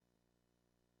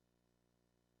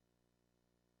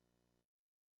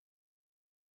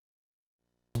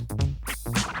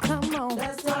come on.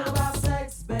 Let's talk about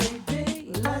sex,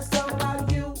 baby. Let's talk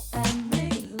about you and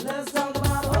me. Let's talk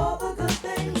about all the good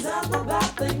things and the bad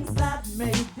things that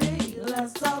may be.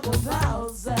 Let's talk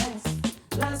about sex.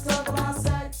 Let's talk about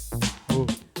sex.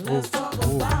 Let's talk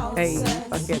about sex.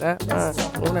 Fuck it up.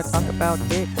 Wanna talk about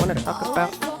dick. Wanna talk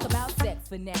about. sex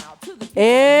for now.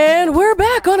 And we're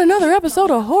back on another episode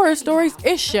of Horror Stories.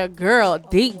 It's your girl,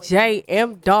 DJ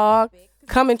M Dog,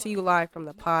 coming to you live from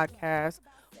the podcast.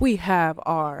 We have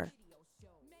our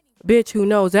bitch who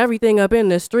knows everything up in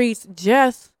the streets,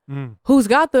 Jess, who's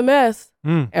got the mess,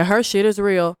 and her shit is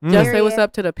real. Jess, say what's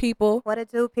up to the people. What it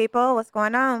do, people? What's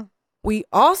going on? We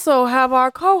also have our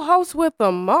co-host with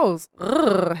the most,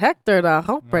 Hector, the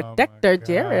whole protector,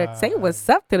 Jared. Say what's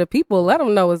up to the people. Let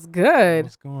them know it's good.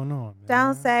 What's going on, man?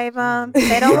 Don't save them.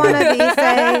 They don't want to be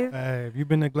saved. Hey, if you've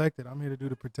been neglected, I'm here to do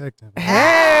the protecting.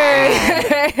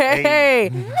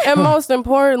 Hey. And most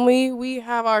importantly, we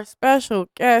have our special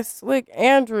guest, Slink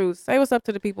Andrews. Say what's up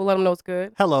to the people. Let them know it's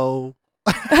good. Hello.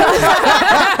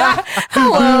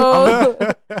 Hello.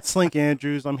 Slink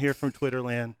Andrews. I'm here from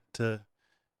Twitterland to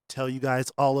tell you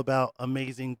guys all about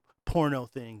amazing porno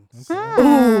things.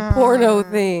 Ooh, porno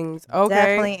things. Okay.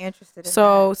 Definitely interested in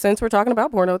So since we're talking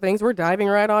about porno things, we're diving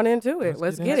right on into it.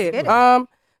 Let's get it. Let's get it.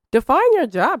 Define your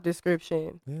job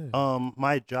description. Yeah.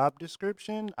 My job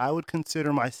description, I would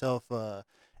consider myself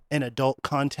an adult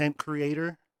content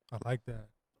creator, I like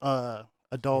that.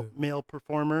 adult Good. male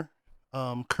performer.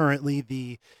 Currently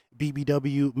the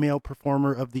BBW Male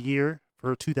Performer of the Year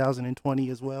for 2020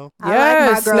 as well. I like my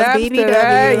girls snaps to BBW.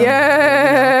 that.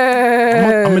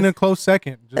 Yeah. I'm in a close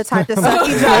second. The type to suck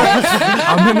you dry.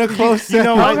 I'm in a close You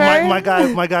second. know, Okay.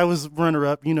 my guy was runner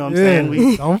up. You know what I'm saying?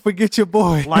 We Don't forget your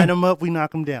boy. line him up, we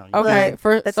knock him down. You know? Okay.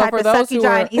 For The so type for to those suck you who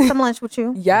dry are and eat some lunch with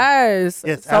you. yes,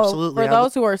 Yes, so absolutely. For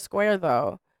those who are square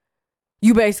though,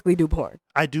 you basically do porn.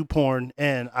 I do porn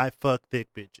and I fuck thick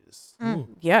bitches. Ooh,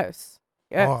 Yes.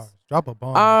 Yes. bars. Drop a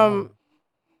bomb.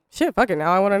 Shit. Fuck it.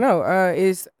 Now I want to know.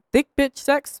 Is thick bitch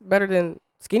sex better than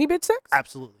skinny bitch sex?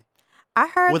 Absolutely. I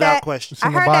heard Without that. question. It's I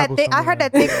in the heard that. Bible I heard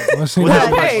that. somewhere. It's in Without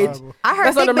the page. Bible. I heard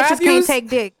That's thick under bitches Matthews? can't take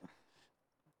dick.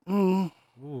 Mm,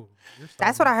 Ooh, you're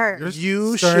That's what I heard. You're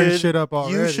you stirring should shit up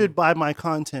already. you should buy my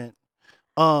content.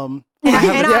 And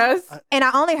Yes.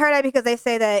 I only heard that because they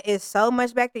say that it's so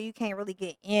much back there you can't really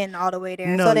get in all the way there.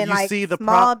 No, so then you like see the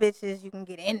small bitches you can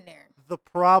get in there. The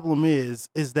problem is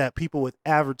that people with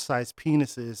average sized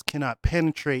penises cannot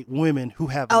penetrate women who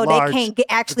have Oh, large. they can't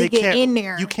actually get can't- in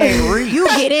there. You can't reach. You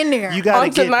get in there. You gotta On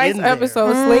get tonight's in there.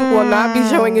 episode, Slink will not be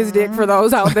showing his dick for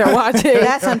those out there watching.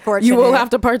 That's unfortunate. You will have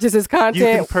to purchase his You can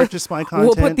content. purchase my content.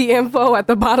 We'll put the info at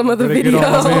the bottom of the Better video.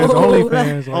 get on my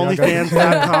man's OnlyFans. Like, I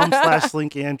got-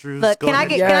 OnlyFans.com/SlinkAndrews. Look, Go can I ahead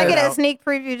get and check a it out. sneak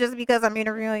preview just because I'm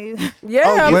interviewing you? Yeah,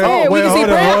 Oh, I'm wait, saying we wait, can see hold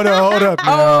Brent. up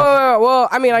now. Oh, well,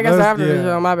 I mean, I guess Let's- after the yeah.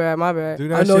 show. My bad. Do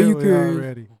that I know shit you we could.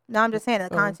 already. No, I'm just saying the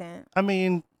content. I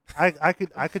mean, I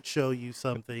could show you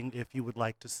something if you would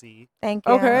like to see. Thank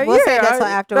you. Okay, We'll yeah, save that till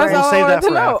that's afterwards. all We'll I save wanted that to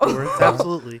for know. afterwards.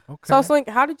 Absolutely. Okay. So, Slink,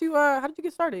 how did you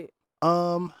get started?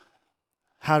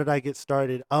 How did I get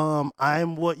started?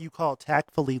 I'm what you call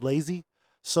tactfully lazy.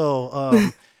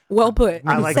 So Well put.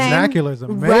 I like Same. vernacular is Right,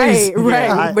 amazing. right.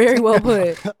 I- Very well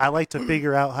put. I like to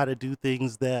figure out how to do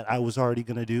things that I was already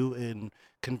gonna do and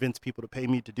convince people to pay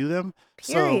me to do them.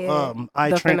 Period. So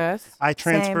The finesse. I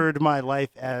transferred my life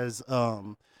as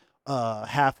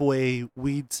halfway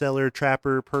weed seller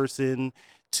trapper person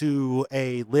to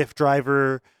a Lyft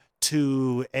driver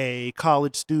to a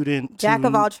college student Jack to,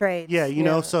 of all trades. yeah, you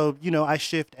know, so I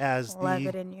shift as Love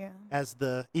it in you. as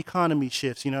the economy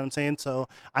shifts, you know what I'm saying? So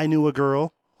I knew a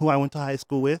girl who I went to high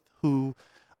school with who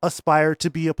aspired to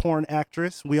be a porn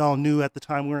actress. We all knew at the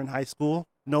time we were in high school.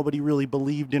 Nobody really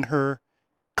believed in her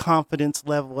confidence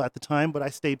level at the time, but I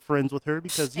stayed friends with her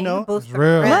because, you know, It's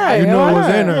real. Right, You knew it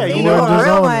was in her. yeah, You you know know it was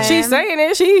real on one. her. She's saying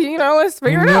it. She, let's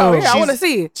figure it You out. know. Yeah, I want to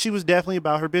She's- see. she was definitely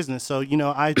about her business. So,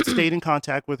 I stayed in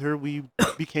contact with her. We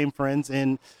became friends.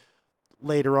 And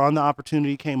later on, the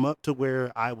opportunity came up to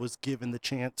where I was given the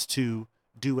chance to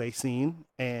do a scene.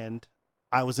 And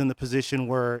I was in the position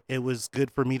where it was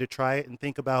good for me to try it and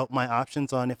think about my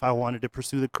options on if I wanted to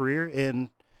pursue the career. And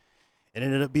it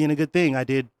ended up being a good thing. I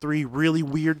did 3 really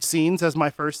weird scenes as my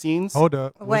first scenes. Hold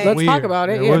up. Wait. Let's talk about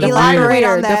it. Yeah, was define Elaborate weird.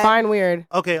 on that. Define weird.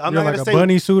 Okay, I'm You not got gonna like say a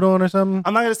bunny suit on or something?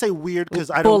 I'm not gonna say weird because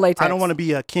I Full don't. latex. I don't want to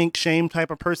be a kink shame type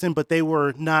of person, but they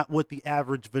were not what the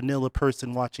average vanilla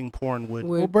person watching porn would.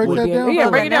 Well, break that be. down Yeah,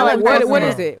 for break us. it down. Like Vanilla what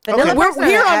person. is it? Vanilla We're person or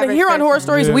here on average here on Horror person?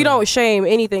 Stories. Yeah. We don't shame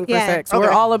anything for Yeah. sex. We're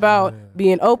Okay. all about Yeah.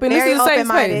 being open. Very This is a safe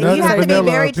open-minded. space. Nothing You have to be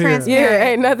vanilla very up here. transparent. Yeah,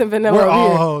 ain't nothing vanilla We're over all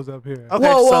here. hoes up here. Okay,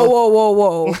 Whoa, so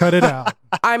whoa. Cut it out. out.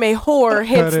 I'm a whore,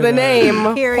 hence Cut the it out.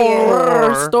 name.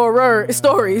 Period.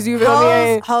 Stories. You feel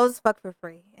me? Hoes fuck for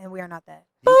free, and we are not that.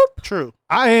 True.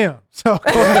 I am. So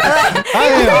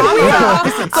I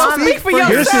am. So speak for This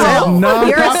is yourself.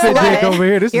 You're a nonprofit slut. dick over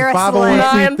here. This You're is a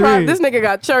slut. This 501c3. nigga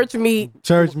got church meat.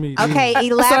 Church meeting. Okay,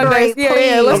 Sundays. elaborate, Yeah,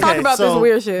 please. let's talk about this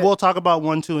weird shit. We'll talk about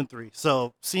 1, 2, and 3.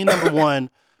 So scene number 1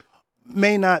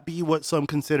 may not be what some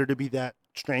consider to be that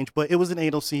strange, but it was an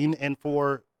anal scene, and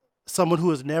for someone who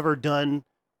has never done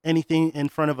anything in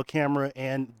front of a camera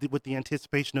and with the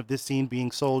anticipation of this scene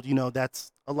being sold, you know,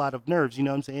 that's a lot of nerves, you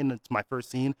know what I'm saying? It's my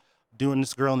first scene doing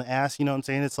this girl in the ass, you know what I'm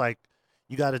saying? It's like,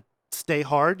 you got to stay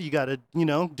hard. You got to, you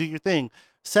know, do your thing.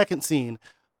 Second scene,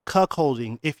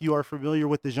 cuckolding, if you are familiar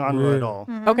with the genre at all.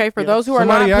 Okay, for Yeah. those who are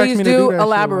Somebody not, asked please me to do do that shit one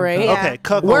elaborate. time. Yeah. Okay,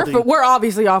 cuckolding. We're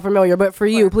obviously all familiar, but for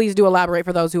you, please do elaborate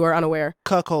for those who are unaware.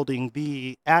 Cuckolding,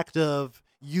 the act of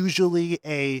usually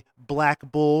a black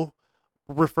bull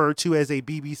referred to as a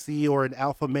BBC or an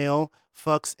alpha male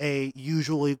fucks a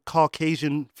usually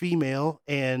Caucasian female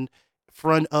in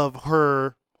front of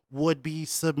her would-be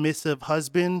submissive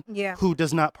husband Yeah. who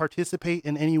does not participate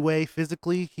in any way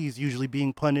physically. He's usually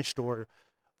being punished or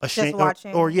ashamed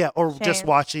watching. or just Shamed.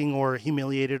 watching or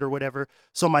humiliated or whatever.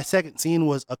 So my second scene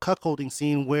was a cuckolding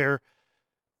scene where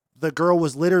the girl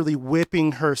was literally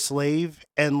whipping her slave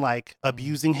and like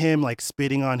abusing him, like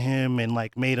spitting on him and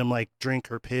like made him like drink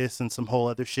her piss and some whole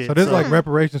other shit. So this is like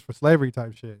reparations for slavery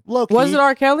type shit. low key, Was it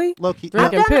R. Kelly? low key.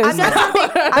 Drinking I've piss.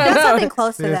 done something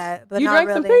close to Yes. that, but You not drank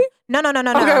some really. pee? No. Okay,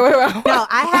 wait. No,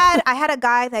 I had a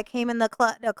guy that came in the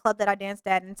club that I danced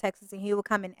at in Texas, and he would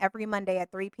come in every Monday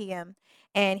at 3 p.m.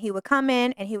 and he would come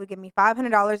in and he would give me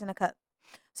 $500 in a cup.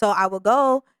 So I would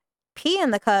go pee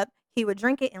in the cup. He would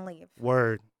drink it and leave.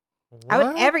 Word. I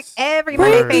would every Word.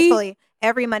 Monday faithfully.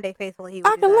 Every Monday faithfully he would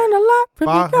I do can that. learn a lot from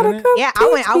you. 500? Yeah,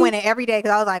 I went it every day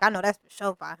because I was like, I know that's for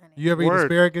sure 500. You ever eat Word.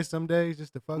 asparagus some days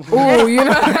just to fuck with Ooh, you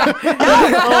know.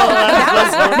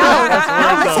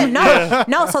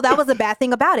 No, so that was the bad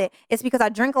thing about it. It's because I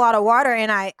drink a lot of water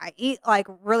and I eat like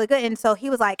really good. And so he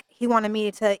was like, he wanted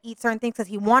me to eat certain things because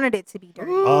he wanted it to be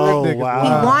dirty. Oh, That nigga's wow. He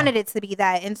wild. wanted it to be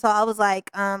that. And so I was like,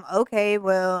 okay,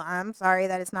 well, I'm sorry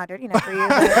that it's not dirty enough for you.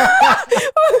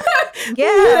 but-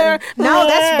 yeah. No,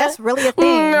 that's really a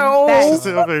thing. No. that- She's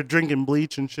over there drinking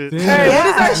bleach and shit. Damn. Hey, what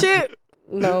is Yeah. that shit?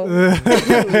 No. So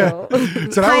that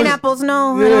was- Pineapples,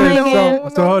 no. I Yeah, don't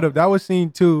like it. so hold up. That was scene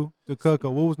 2, the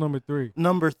cuckold. What was number 3?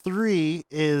 Number 3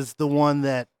 is the one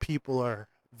that people are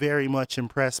very much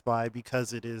impressed by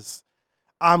because it is.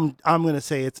 I'm gonna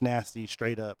say it's nasty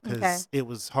straight up because Okay. it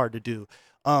was hard to do.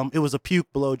 It was a puke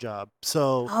blowjob.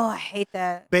 So Oh, I hate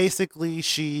that. basically,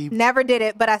 she Never did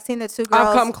it, but I seen the two girls.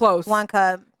 I've come close. One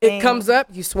cup. It thing. comes up,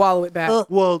 you swallow it back. Ugh.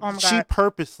 well, Oh my she God.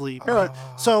 purposely. Ugh.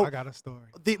 So I got a story.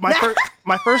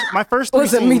 my first 3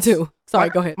 Listen, scenes, me too. Sorry,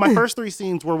 my- go ahead. My first 3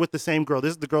 scenes were with the same girl. This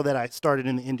is the girl that I started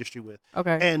in the industry with.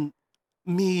 Okay. And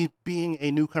me being a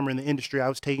newcomer in the industry, I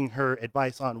was taking her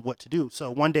advice on what to do.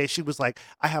 So one day she was like,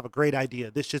 "I have a great idea.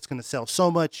 This shit's gonna sell so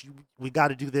much. We got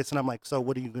to do this." And I'm like, "So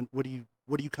what are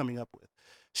you coming up with?"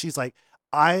 She's like,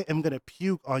 "I am gonna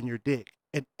puke on your dick,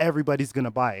 and everybody's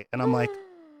gonna buy it." And I'm like,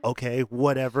 "Okay,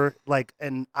 whatever." Like,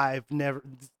 and I've never.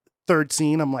 Third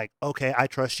scene, I'm like, "Okay, I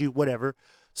trust you. Whatever."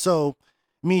 So,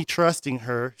 me trusting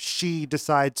her, she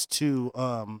decides to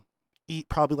eat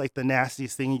probably like the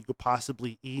nastiest thing you could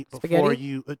possibly eat before Spaghetti?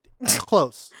 you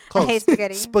close. I hate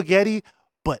spaghetti. Spaghetti,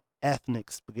 but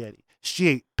ethnic spaghetti. She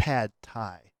ate pad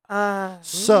thai. Uh,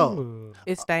 So, Ooh.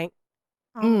 It stank.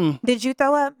 Did you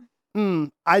throw up?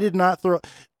 I did not throw.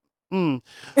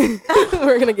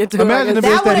 We're gonna get to Imagine it. the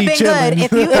I That bitch would have he been chilling. good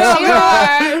if you. guess. Oh,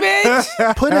 God,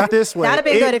 bitch. Put it this way. That'd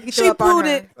have been good if you She threw up on pulled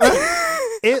her. it.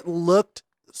 It looked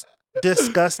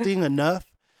disgusting enough,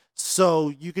 so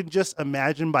you can just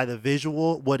imagine by the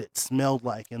visual what it smelled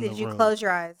like in the Did you room. close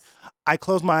your eyes? I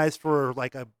closed my eyes for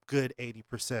like a good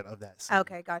 80% of that scene.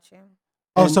 Okay, got you.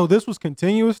 Oh, And- so this was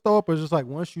continuous throw up, or just like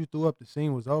once you threw up, the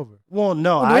scene was over? Well,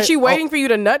 no. Was she waiting for you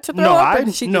to nut to throw No, up? Or I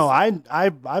did she no, just...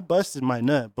 I busted my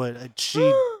nut, but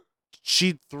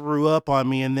she threw up on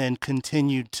me and then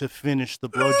continued to finish the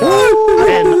blowjob,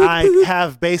 and I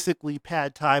have basically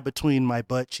pad thai between my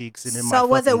butt cheeks and in my. So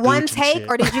was it fucking one gooch and take, shit.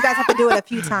 or did you guys have to do it a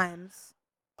few times?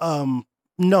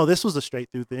 No, this was a straight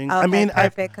through thing. Okay, I mean,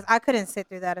 perfect. Because I couldn't sit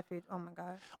through that if you. Oh my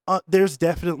god. there's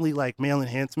definitely like male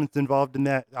enhancements involved in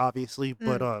that, obviously,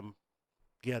 Mm. but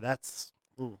yeah, that's.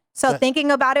 Ooh, So that- thinking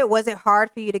about it, was it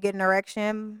hard for you to get an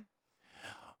erection?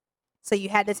 So you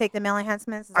had to take the male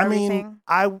enhancements. Is that I what you're mean,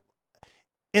 saying?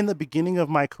 in the beginning of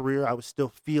my career, I was still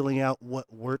feeling out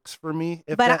what works for me,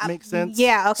 if But that makes sense.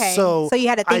 Yeah. Okay. So you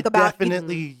had to think I about.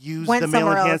 definitely used went the male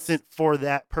somewhere else. enhancement for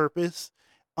that purpose.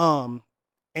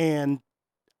 And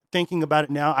thinking about it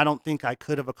now, I don't think I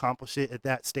could have accomplished it at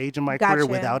that stage in my career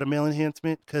Gotcha. without a male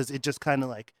enhancement, because it just kind of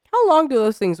like How long do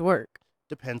those things work?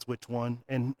 depends which one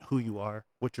and who you are,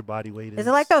 what your body weight is. Is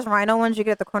it like those rhino ones you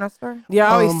get at the corner store? Yeah,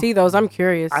 I always see those. I'm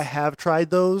curious. I have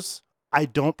tried those. I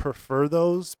don't prefer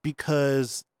those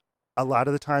because a lot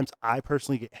of the times I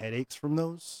personally get headaches from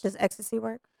those. Does ecstasy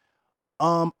work?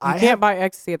 You I can't have buy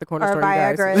ecstasy at the corner Or store, you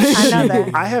guys. Viagra. I know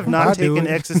that. I have I not do taken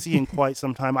it. ecstasy in quite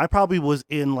some time. I probably was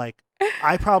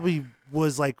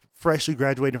freshly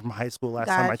graduated from high school last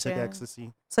time I took Gotcha.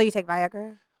 ecstasy. So you take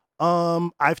Viagra?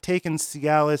 I've taken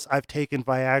Cialis, I've taken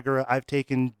Viagra, I've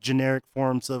taken generic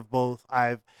forms of both.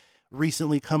 I've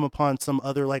recently come upon some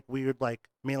other like weird like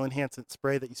male enhancement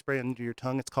spray that you spray under your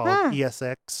tongue. It's called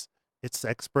ESX. It's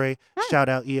sex spray. Shout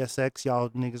out ESX. Y'all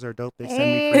niggas are dope. They send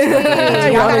me free Hey, stuff.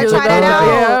 every y'all day. gotta try that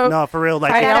out. No, for real.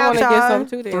 Like Try Hey, that I out, want to get y'all. some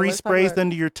too. Then. 3 Let's talk sprays about it.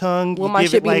 under your tongue. Will You my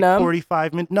give shit it be like numb?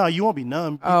 45 minutes. No, you won't be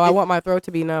numb. Oh, I want my throat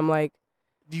to be numb. Like,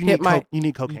 You hit need my- you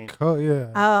need cocaine.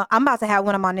 Yeah. I'm about to have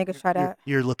one of my niggas try that.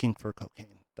 You're looking for cocaine.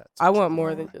 That's I what you want need.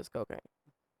 more than just cocaine.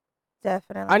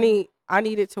 Definitely. I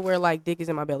need it to where like dick is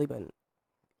in my belly button.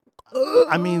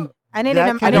 I mean, I need it that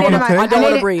in, can I need it in be- my, I I don't need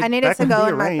wanna it- breathe. I need it that to can go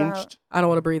be in my throat. arranged. I don't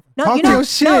want to breathe. No, Talk you your know, no,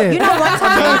 shit. you know, one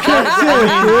Talk your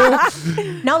time. shit,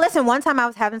 dude. No, listen. One time I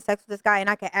was having sex with this guy, and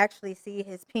I could actually see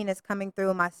his penis coming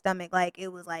through my stomach, like it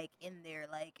was like in there,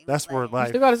 like it That's was where like, You life.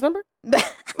 still got his number? he,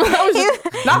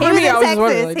 Not for was me, in I was just wondering,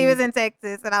 Texas. like, He was in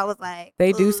Texas, and I was like,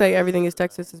 They do say "Ooh, everything is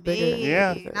Texas is bigger.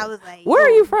 Yeah. And I was like, Where are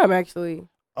you "Ooh." from, actually?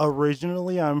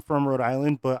 Originally, I'm from Rhode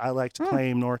Island, but I like to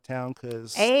claim Northtown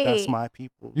because Hey. that's my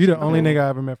people. You the only Okay. nigga I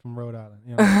ever met from Rhode Island.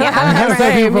 You know? Yeah, I I've have never-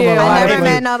 some people from yeah, a I lot of never if met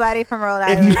places. nobody from Rhode If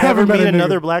Island. you Never ever met meet a nigga.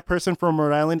 another black person from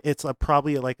Rhode Island, it's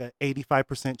probably like a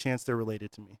 85% chance they're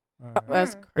related to me.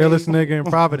 That's crazy. Illest nigga in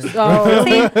Providence. Oh.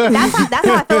 See, that's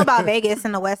how I feel about Vegas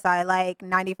and the West Side. Like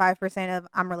 95% of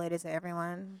I'm related to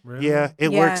everyone. Really? Yeah,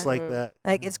 it Yeah. works like that.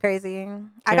 Like it's crazy.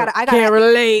 I Can't gotta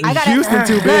relate. I gotta- Houston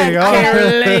too Look, big. I Oh, gotta-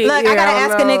 relate. Look, I Yeah, gotta I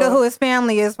ask a don't nigga know. who his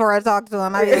family is before I talk to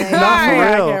him. I be like, Not for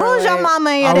I real. can't who's your relate. mama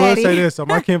and your I will daddy? say this. So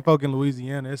my kinfolk in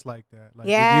Louisiana, it's like that. Like,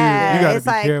 Yeah, you gotta it's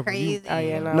be like careful. crazy. Oh,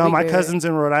 yeah, no. No, we my good. cousins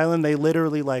in Rhode Island, they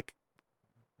literally like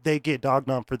they get dogged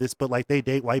on for this, but like they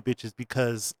date white bitches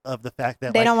because of the fact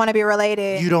that They like don't want to be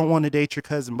related. you don't want to date your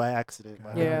cousin by accident.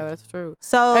 Yeah, that's true.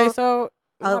 So Hey, so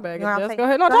Oh, my bad. you wanna Just say- go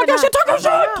ahead. No, go talk your ahead, shit. Talk your no,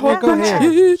 shit. no, Talk no, your go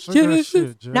ahead.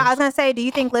 shit. no, I was gonna say, do you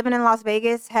think living in Las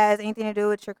Vegas has anything to do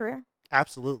with your career?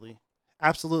 Absolutely.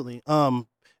 Absolutely.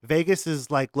 Vegas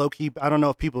is like low key. I don't know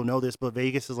if people know this, but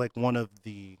Vegas is like one of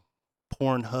the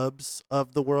porn hubs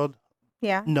of the world.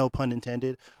 Yeah. No pun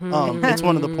intended. Hmm. It's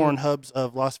one of the porn hubs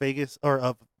of Las Vegas or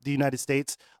of the United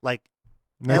States. Like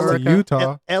Next to America.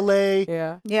 Utah. L.A.,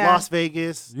 Yeah. Yeah. Las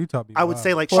Vegas. Utah be I would wild.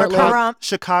 say like Portland.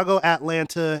 Chicago,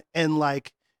 Atlanta, and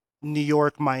like New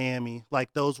York, Miami.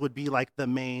 Like those would be like the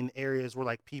main areas where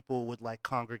like people would like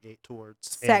congregate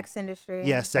towards. And- Sex industry.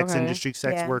 yeah, sex Okay. industry,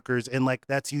 sex Yeah. workers, and like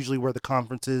that's usually where the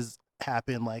conferences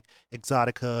happen, like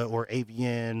Exotica or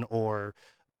AVN or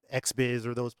XBiz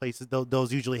or those places.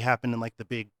 Those usually happen in like the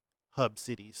big hub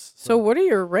cities. So what are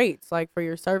your rates like for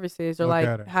your services or Look like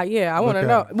at her. how? Yeah, I Look want to at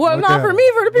know. her. Well, Look not at for her.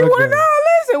 me. For the people Look want to at her. know.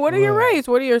 Listen, what are your Right. rates?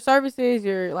 What are your services?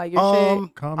 Your like your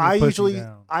shit. Calm your I pussy usually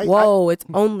down. Whoa, it's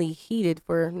only heated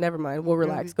for. Never mind. We'll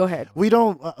relax. Go ahead. we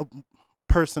don't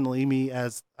personally, me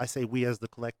as I say, we as the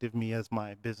collective, me as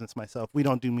my business myself, we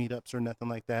don't do meetups or nothing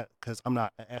like that because I'm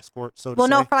not an escort. So to Well,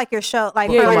 no, say. for like your show,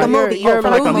 like Yeah, for like my- a movie. Your for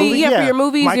like a movie, movie, yeah, for yeah. your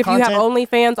movies. My If you have content-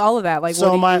 OnlyFans, all of that. Like, So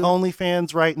what do my you,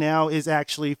 OnlyFans right now is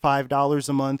actually $5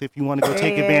 a month. If you want to go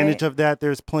take Yeah. advantage of that,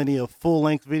 there's plenty of full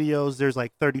length videos. There's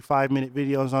like 35-minute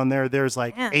videos on there. There's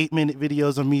like Yeah. 8-minute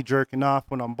videos of me jerking off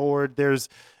when I'm bored. There's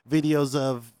videos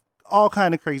of all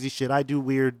kind of crazy shit. I do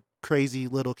weird, crazy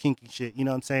little kinky shit. You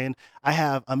know what I'm saying? I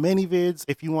have a mini vids.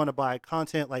 If you want to buy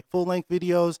content like full length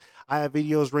videos, I have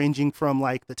videos ranging from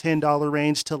like the $10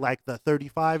 range to like the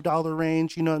 $35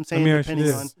 range. You know what I'm Let saying? me ask you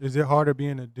Depending this. Is it harder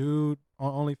being a dude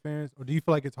on OnlyFans? Or do you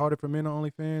feel like it's harder for men on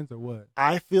OnlyFans or what?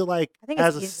 I feel like I think it's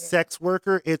as a easier. sex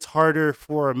worker, it's harder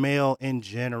for a male in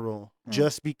general, Mm.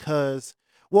 just because,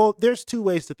 well, there's two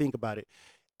ways to think about it.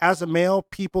 As a male,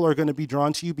 people are going to be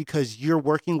drawn to you because you're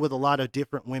working with a lot of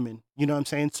different women. You know what I'm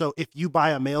saying? So if you buy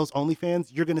a male's OnlyFans,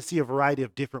 you're going to see a variety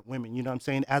of different women. You know what I'm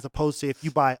saying? As opposed to if you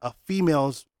buy a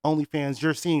female's OnlyFans,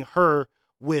 you're seeing her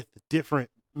with different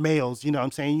males. You know what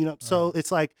I'm saying? You know, so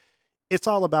it's like, it's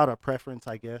all about a preference,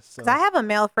 I guess. So. 'Cause I have a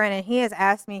male friend and he has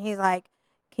asked me, he's like,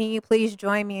 can you please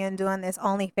join me in doing this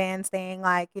OnlyFans thing?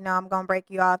 Like, you know, I'm going to break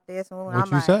you off this. And What I'm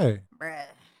you like, say? bruh.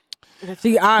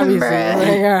 See, obviously. Bruh.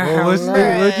 like,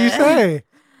 Well, what'd you say?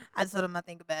 I told him I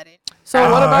think about it.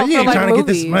 So what about you for, ain't like, trying to get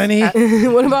this movies? money.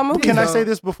 What about movies? Can I though? say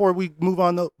this before we move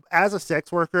on? Though, as a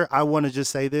sex worker, I want to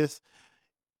just say this.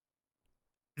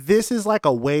 This is like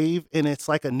a wave, and it's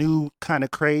like a new kind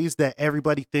of craze that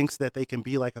everybody thinks that they can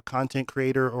be like a content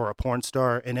creator or a porn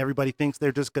star, and everybody thinks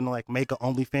they're just gonna like make a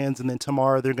OnlyFans, and then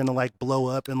tomorrow they're gonna like blow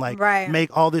up and like Right.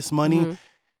 make all this money. Mhm.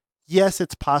 Yes,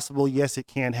 it's possible. Yes, it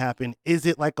can happen. Is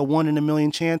it like a 1 in a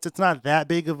million chance? It's not that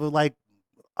big of a like.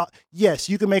 Yes,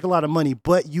 you can make a lot of money,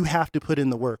 but you have to put in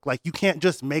the work. Like you can't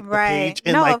just make the Right. page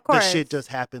and No, like of the course. shit just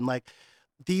happen. Like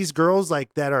these girls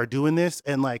like that are doing this,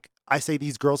 and like I say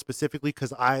these girls specifically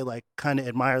because I like kind of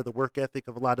admire the work ethic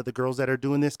of a lot of the girls that are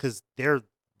doing this because they're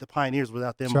the pioneers.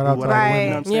 Without them, Shout out what to all the I, Right. you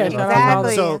know what I'm Yeah, saying? shout out to all the-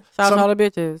 Exactly. So Shout out to some, all the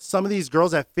bitches. some of these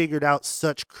girls have figured out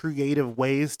such creative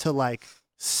ways to like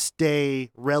stay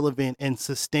relevant and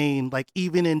sustain, like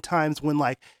even in times when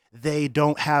like they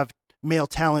don't have male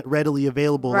talent readily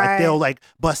available. Like Right. they'll like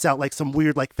bust out like some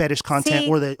weird like fetish content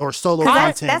See, or solo 'Cause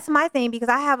content. that's my thing because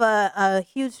I have a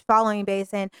huge following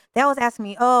base, and they always ask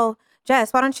me, "Oh,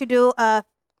 Jess, why don't you do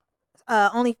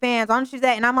OnlyFans? Why don't you do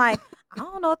that?" And I'm like, I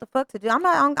don't know what the fuck to do. I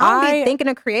don't be thinking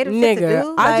of creative shit to Nigga,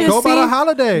 do. I Like, just Go about seen- the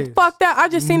holidays. Fuck that. I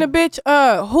just seen a bitch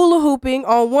hula hooping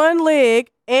on one leg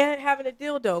and having a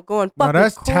dildo going No, fucking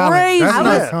that's talent. crazy. That's I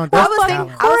not was- content. I That's was thinking,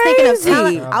 talent. I was thinking of Crazy.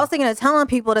 telling, I was thinking of telling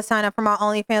people to sign up for my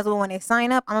OnlyFans, but when they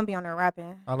sign up, I'm gonna be on there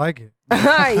rapping. I like it.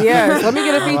 yes, let me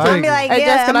get a I feature. like I'm be it. like, Hey, yeah,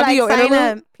 Jess, can I'm I be like, your sign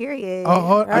interlude? up, period.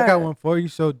 Oh, I got Right. one for you.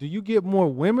 So, do you get more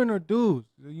women or dudes?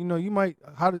 You know, you might.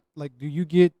 Do you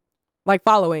get Like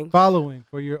following. following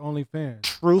for your OnlyFans?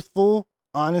 Truthful,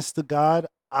 honest to God,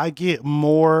 I get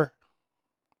more.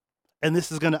 And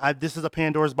this is this is a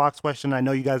Pandora's box question. I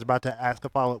know you guys are about to ask a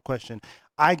follow-up question.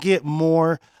 I get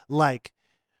more like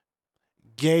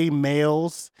gay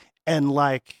males and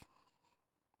like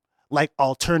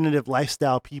alternative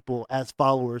lifestyle people as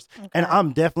followers. And Okay.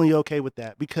 I'm definitely okay with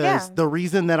that because Yeah. the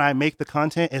reason that I make the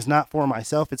content is not for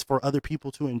myself, it's for other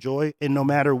people to enjoy. And no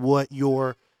matter what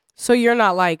your So you're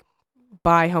not like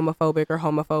bi homophobic or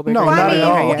homophobic. No, or Well, not I at mean,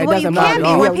 all. It well, doesn't you not bother can at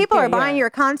be all. when Yeah, people yeah, are buying yeah. your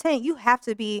content. You have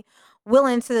to be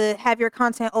willing to have your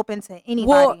content open to anybody.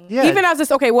 Well, Yeah. even as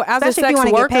this, okay, well, as Especially if a you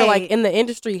sex wanna get worker, like paid. in the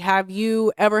industry, have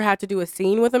you ever had to do a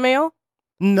scene with a male?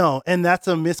 No, and that's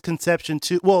a misconception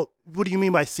too. Well, what do you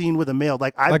mean by scene with a male?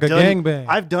 Like I've Like a done gangbang.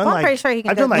 I've done Well, I'm like pretty sure he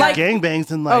can I've done do like that. gangbangs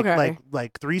and like Okay.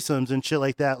 like threesomes and shit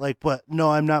like that. Like, but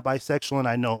no, I'm not bisexual and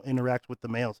I don't interact with the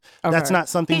males. That's Okay. not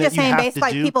something He's that just you saying, have based to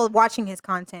like do. people watching his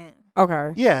content,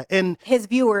 Okay. Yeah, and his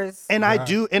viewers. I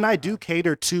Right. do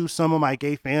cater to some of my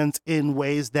gay fans in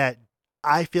ways that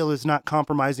I feel is not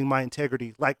compromising my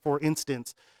integrity. Like for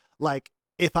instance, like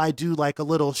if I do like a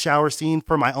little shower scene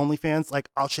for my OnlyFans, like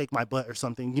I'll shake my butt or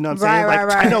something. You know what I'm saying? Right,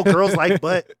 Like right, I know girls like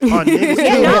butt on niggas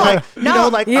Yeah, too. no, but, like, you no. know,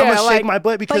 like Yeah, I'm gonna like- shake my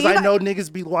butt because you I got- know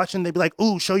niggas be watching. They be like,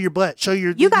 "Ooh, show your butt, show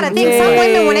your." You gotta know think what I'm some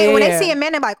saying? women when they Yeah. see a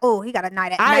man, they're like, oh, he got a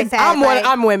nice ass. I'm like,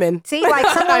 I'm women. See, like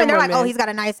some women, I'm they're like, oh, women. he's got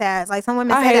a nice ass. Like some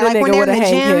women I say hate that, a like when nigga they're with in a the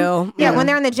hang gym. kill. Yeah, Yeah. when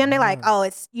they're in the gym, they're like, oh,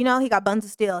 it's he got buns of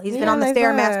steel. He's been Yeah, on the nice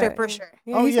stairmaster butt. for sure.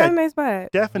 Yeah, Oh, he's yeah. got a nice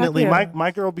butt. Definitely, Fuck yeah. my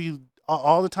girl be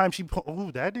all the time. She,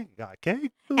 ooh, that nigga got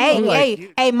cake. Ooh, Hey, I'm like, hey, yeah.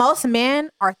 hey! Most men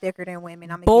are thicker than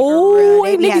women. I'm gonna keep it real.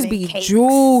 Boy, They niggas having be cakes.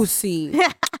 juicy.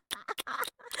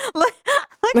 Look,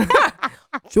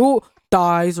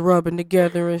 Thighs rubbing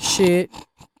together and shit.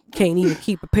 Can't even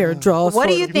keep a pair of drawers. what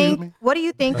do for you them. think? What do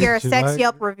you think That's your what you sex like?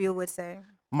 Yelp review would say?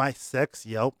 My sex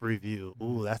Yelp review.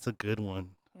 Ooh, that's a good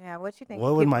one. Yeah, what you think?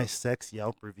 What would people- my sex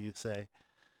Yelp review say?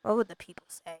 What would the people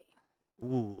say?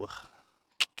 Ooh.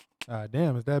 Ah,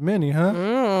 damn, it's that many, huh?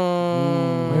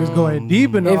 Mm. It's going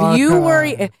deep in the If you were,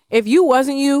 archive. if you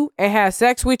wasn't you and had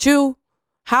sex with you,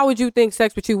 how would you think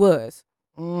sex with you was?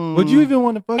 Would you even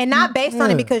want to fuck And me? not based on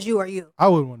Yeah. it because you are you. I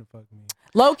would want to fuck me.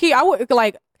 Low key, I would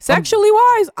like sexually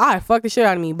wise, I fuck the shit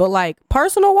out of me. But like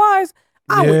personal wise,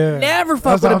 I Yeah. would never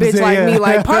fuck That's with a what I'm bitch like saying, me. yeah.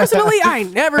 Like personally, I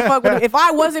never fuck with. If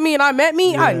I wasn't me and I met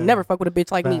me, I'd Yeah. never fuck with a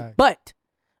bitch like me. Fact. But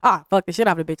I fuck the shit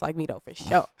out of a bitch like me though for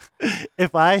sure.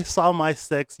 If I saw my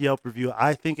sex Yelp review,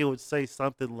 I think it would say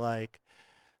something like,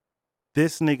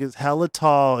 "This nigga's hella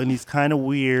tall and he's kind of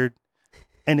weird,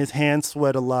 and his hands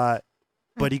sweat a lot,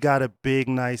 but he got a big,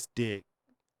 nice dick.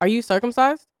 Are you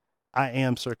circumcised? I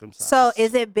am circumcised." So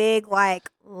is it big, like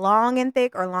long and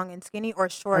thick, or long and skinny, or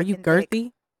short? Are you and thick?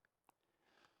 girthy?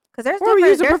 Because there's Or we different.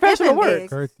 use a There's professional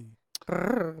different word. bigs.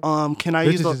 Girthy. Can I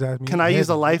Bitches use just ask me, can I use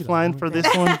a "Hey, you lifeline like for me?"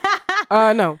 this one?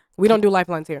 No, we don't do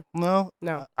lifelines here. No,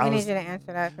 No. I We need was, you to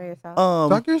answer that for yourself.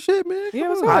 Talk your shit, man. Yeah, Come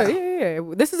what's on. up? Yeah.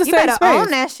 This is a you safe better space. own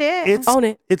that shit. It's Own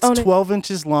it. it's Own it. 12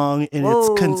 inches long and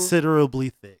Whoa. it's considerably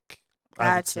thick.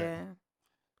 I would say. Gotcha.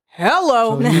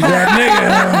 Hello. So he's that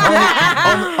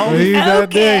nigga. So he's that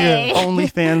Okay. nigga.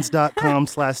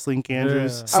 Onlyfans.com/Slink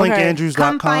Andrews. Yeah. Okay.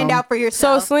 SlinkAndrews.com. Come find out for So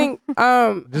yourself. Slink, Just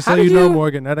how so did you know,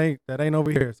 Morgan, that ain't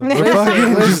over here. So we're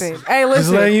fucking listen. Hey, listen.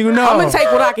 Just letting you know. I'm gonna take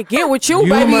what I could get with you, You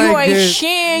baby. You might ain't get-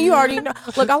 shit. You already know.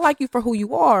 Look, I like you for who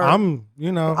you are. I'm,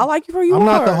 you know, I like you for who you I'm are.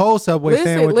 not the whole Subway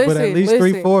sandwich, but at least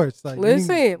 3/4. Like,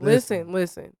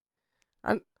 Listen.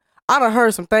 I done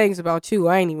heard some things about you.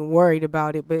 I ain't even worried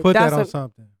about it, but Put that's that on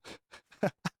something.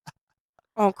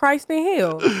 on Christ in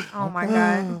Hill. Oh my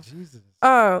God. Jesus.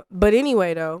 But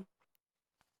anyway, though,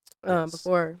 Yes.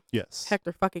 before Yes.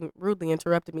 Hector fucking rudely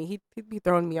interrupted me, he'd be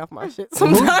throwing me off my shit Who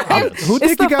sometimes. think It's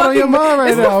you the got on your fucking- mind right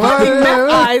it's now? the fucking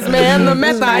meth eyes, man. The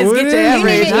meth eyes What get is you it?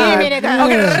 every Give me time. a minute, girl.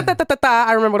 Okay,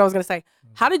 I remember what I was gonna say.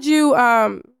 How did your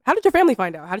family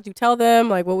find out? How did you tell them?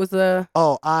 Like, what was the?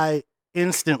 Oh, I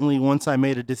instantly, once I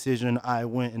made a decision, I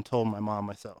went and told my mom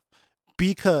myself.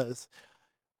 Because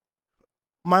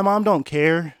my mom don't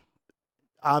care.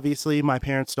 Obviously, my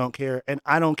parents don't care. And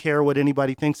I don't care what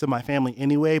anybody thinks of my family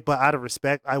anyway. But out of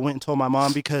respect, I went and told my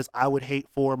mom because I would hate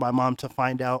for my mom to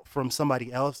find out from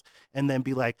somebody else and then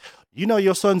be like, you know,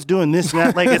 your son's doing this and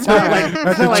that. Like, it's not like, At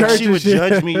it's the not like church she and would shit.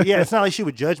 judge me. Yeah, it's not like she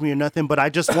would judge me or nothing. But I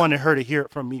just wanted her to hear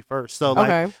it from me first. So, like,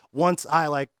 Okay. once I,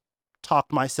 like,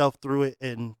 talked myself through it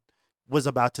and was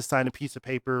about to sign a piece of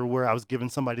paper where I was giving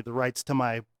somebody the rights to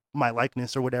my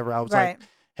likeness or whatever, I was Right. like,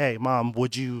 hey, mom,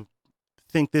 would you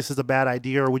think this is a bad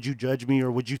idea, or would you judge me,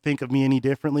 or would you think of me any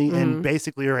differently? Mhm. And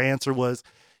basically her answer was,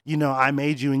 you know, I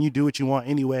made you and you do what you want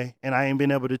anyway, and I ain't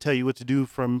been able to tell you what to do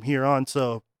from here on,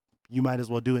 so you might as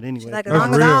well do it anyway. She's like, as That's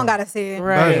long as I real. don't gotta see it.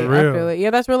 Right. I real. feel it. Yeah,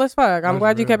 that's real as fuck. I'm That's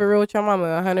glad you kept it real. real with your mama.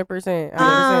 100%.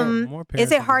 More Is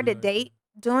parents it need to hard do to that. date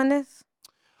doing this?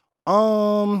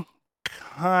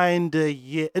 Kinda,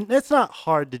 yeah. And it's not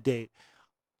hard to date.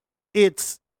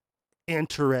 It's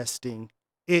interesting.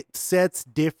 It sets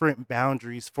different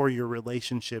boundaries for your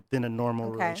relationship than a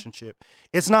normal Okay. relationship.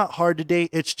 It's not hard to date.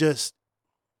 It's just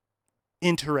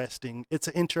interesting. It's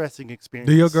an interesting experience.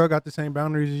 Do your girl got the same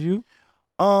boundaries as you?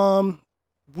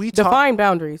 We talk. Define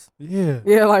boundaries. Yeah.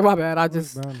 Yeah, like my bad. I What's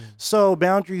just boundaries? So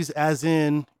boundaries, as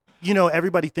in, you know,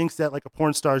 everybody thinks that like a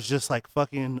porn star is just like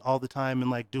fucking all the time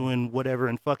and like doing whatever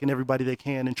and fucking everybody they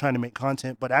can and trying to make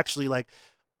content. But actually, like,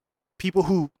 people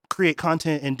who create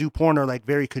content and do porn are like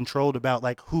very controlled about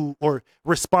like who, or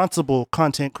responsible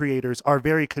content creators are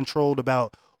very controlled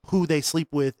about who they sleep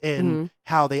with and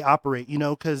how they operate, you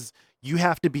know, because you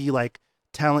have to be like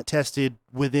talent tested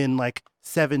within like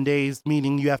 7 days,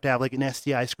 meaning you have to have like an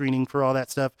STI screening for all that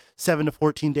stuff, 7 to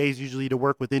 14 days usually to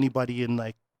work with anybody in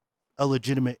like a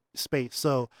legitimate space.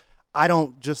 So I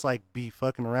don't just like be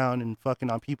fucking around and fucking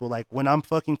on people. Like, when I'm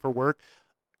fucking for work,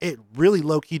 it really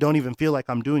low key don't even feel like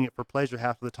I'm doing it for pleasure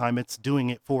half of the time. It's doing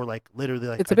it for like literally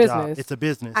like It's a job. business. It's a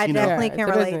business. I you know? definitely Yeah, can it's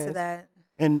a relate to business. that.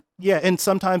 And yeah, and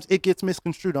sometimes it gets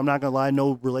misconstrued. I'm not gonna lie,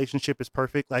 no relationship is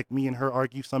perfect. Like, me and her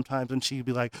argue sometimes, and she'd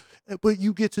be like, "But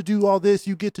you get to do all this,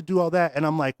 you get to do all that," and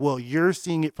I'm like, "Well, you're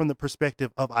seeing it from the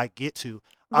perspective of I get to.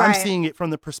 I'm Right. seeing it from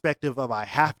the perspective of I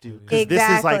have to, because this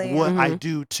is like Exactly. what I Mhm.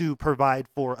 do to provide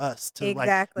for us to like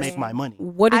Exactly. make my money."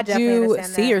 What I did definitely you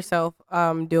understand see that. yourself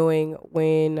doing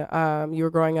when you were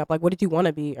growing up? Like, what did you want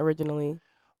to be originally?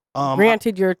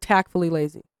 Granted, you're tactfully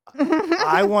lazy.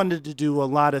 I wanted to do a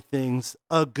lot of things.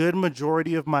 A good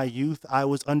majority of my youth, I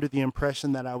was under the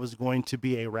impression that I was going to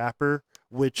be a rapper,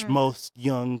 which most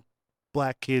young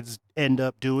black kids end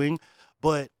up doing.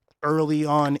 But early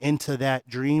on into that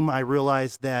dream, I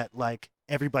realized that like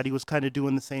everybody was kind of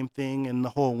doing the same thing, and the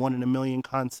whole 1 in a million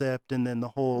concept, and then the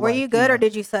whole. Were like, you good know- or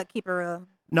did you suck? Keep it real.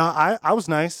 No, I was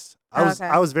nice. Okay.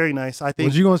 I was very nice. I think.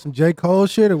 Was you on some J. Cole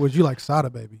shit, or was you like Sada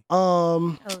Baby?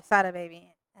 Oh, Sada baby.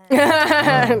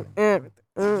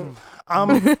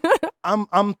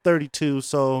 I'm 32,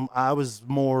 so I was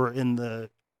more in the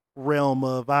realm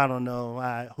of, I don't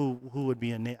know, who would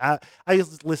be in it. I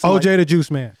used to listen. OJ the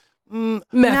Juice Man. Method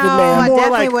No, I Man. More definitely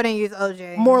like- wouldn't use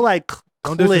OJ. more like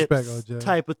Don't clips disrespect OJ.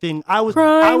 type of thing. I was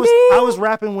Grinding.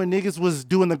 rapping when niggas was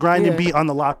doing the grinding Yeah. beat on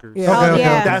the lockers. Yeah. Oh, Okay,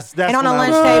 yeah. okay. That's And on when a I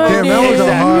lunch was- table. Damn, that was a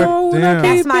Exactly. hard. Damn.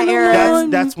 That's my era.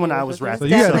 That's when I was rapping. So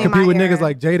you had to Definitely compete my with era. niggas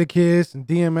like Jada Kiss and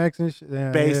DMX and shit.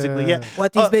 Yeah, Basically, yeah.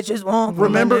 What these bitches want from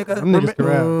remember- a nigga. Them niggas can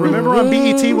rap. Remember on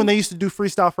BET when they used to do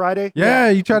Freestyle Friday? Yeah,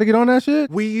 you try to get on that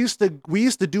shit? We used to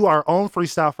do our own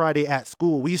Freestyle Friday at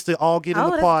school. We used to all get in Oh,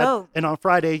 the that's quad, dope. and on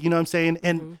Friday, you know what I'm saying?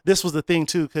 And this was the thing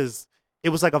too, because it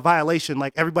was like a violation.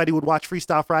 Like, everybody would watch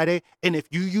Freestyle Friday, and if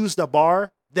you used a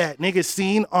bar that niggas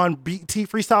seen on BT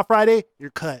Freestyle Friday,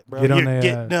 you're cut, bro. Get on you're,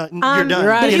 their ass. no, you're done.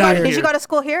 right. Get Did out of you here. go to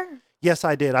school here? Yes,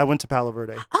 I did. I went to Palo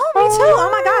Verde. Oh, me too. Oh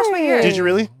my gosh, we're here. Did you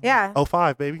really? Yeah.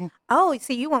 05, baby. Oh,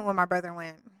 see, you went when my brother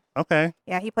went. Okay.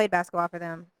 Yeah, he played basketball for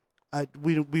them.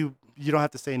 You don't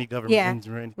have to say any government Yeah. names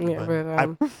or anything, Yeah,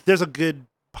 but but there's a good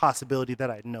possibility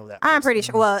that I know that. I'm person. pretty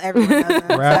sure. Well, everyone knows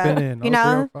him. Rapping So, in you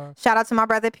know, 0305. shout out to my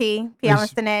brother P. Is- Allen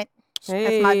Stinnett.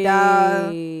 hey, That's my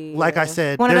dog. Like I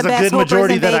said, One of there's the a best good hoopers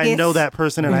majority in that I Vegas. know that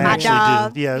person, and I My actually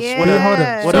dog. do. Yes. Yeah. What Hey, up? hold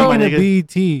Yeah. up. What up, my Speaking of nigga?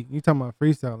 BET, you talking about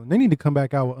freestyling? They need to come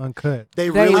back out with Uncut. They They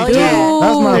really do. do. Yeah.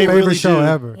 That's my They favorite really show do.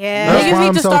 ever. Yeah. That's Niggas why need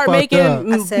I'm to so start fucked making up.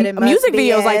 I said it must music be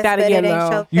videos like yes, that but again, it ain't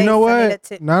though. your You know face, I need what? a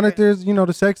tip. Now that there's,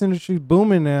 the sex industry's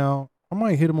booming now, I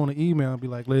might hit them on the email and be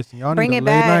like, listen, y'all Bring need a it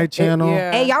late back. night channel.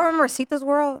 yeah. Hey, y'all remember Sita's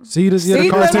World? See this, yeah, the See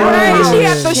the cartoon. right? She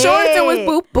had the Shit. shorts. It was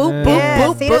boop, boop, boop, Yeah.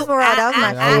 boop, Sita's boop. World. That was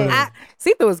my Yeah, shit.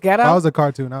 Sita was ghetto. I was a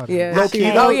cartoon. I was Yeah. Low she- key,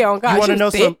 Hey. oh though, yeah, on God. you want She to know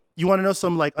was some? thick. You want to know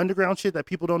some like underground shit that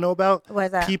people don't know about? What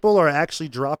is that? People are actually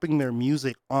dropping their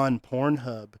music on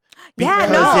Pornhub. Yeah,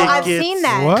 because no, it I've gets- seen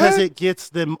that. What? Because it gets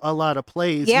them a lot of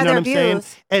plays. Yeah, you know their what I'm saying?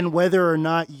 views. And whether or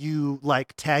not you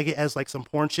like tag it as like some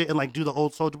porn shit and like do the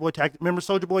old Soldier Boy tag. Remember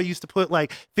Soldier Boy used to put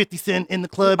like 50 Cent in the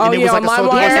club Oh, and it yeah, was like on a Soldier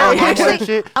Boy LimeWire. song Yeah, on actually, and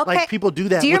shit. okay. Like people do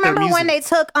that. Do you with their remember when music.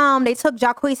 they took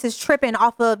Jacquees' Trippin'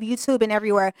 off of YouTube and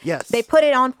everywhere? Yes. They put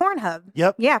it on Pornhub.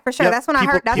 Yep. Yeah, for sure. Yep. That's when I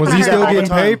People- heard. That's people Was when he I do heard still that all about the getting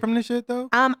it. time. paid from this shit though?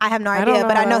 I have no I don't idea, know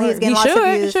but how I know that he's works. getting He lots of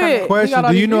should, views. should. from He it. got Question: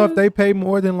 all Do you these know if views. they pay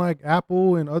more than like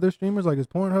Apple and other streamers? Like, is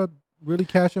Pornhub really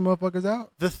cashing motherfuckers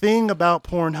out? The thing about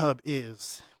Pornhub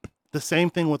is the same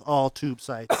thing with all tube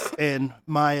sites, and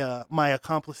my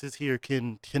accomplices here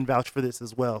can vouch for this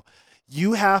as well.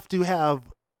 You have to have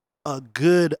a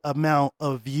good amount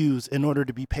of views in order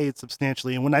to be paid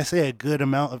substantially. And when I say a good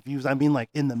amount of views, I mean like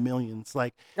in the millions.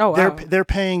 Like Oh wow. they're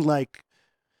paying like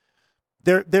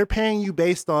they're paying you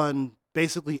based on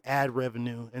basically ad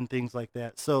revenue and things like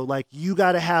that. So like you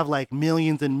got to have like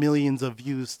millions and millions of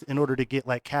views in order to get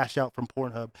like cash out from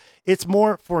Pornhub. It's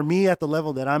more for me at the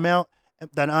level that I'm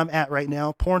at right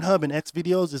now. Pornhub and X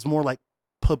videos is more like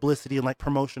publicity and like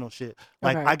promotional shit.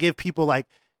 Like Okay. I give people like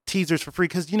teasers for free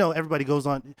because everybody goes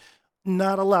on.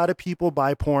 Not a lot of people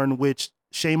buy porn, which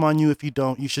shame on you if you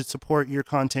don't. You should support your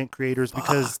content creators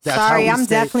because that's how Sorry, we I'm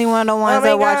stay. definitely one of the ones my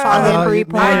that watch all God. the free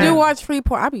Man. porn. I do watch free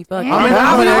porn. I be fucking.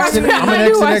 I'm an X and I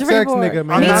do watch free XXX porn. nigga,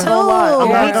 man. I'm Me not gonna lie. I'm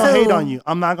too. not Me gonna hate too. on you.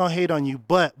 I'm not gonna hate on you.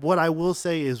 But what I will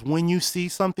say is when you see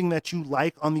something that you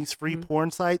like on these free porn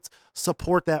sites,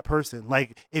 support that person.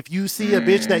 Like if you see a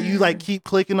bitch that you like keep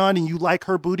clicking on and you like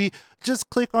her booty, just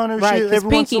click on her Right, shit because every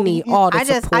once in Pinky a need while. all the I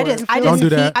just support. Don't do keep,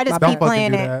 that. I just Don't keep fucking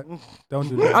playing do it. that. Don't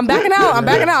do that. I'm backing out. I'm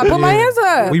backing out. I put my hands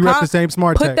up. We rep Pop- the same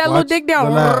smart Put tech. that little Watch. dick down.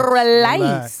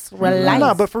 Relax. Relax.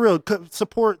 No, but for real,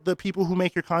 support the people who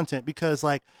make your content because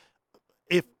like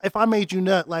if I made you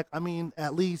nut, like I mean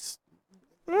at least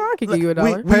I could give you a we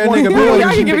dollar. Pay a want nigga to bill. Y'all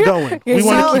can keep give it you- going. Yeah, We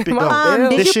want so, to keep it going.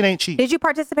 did This you- shit ain't cheap. Did you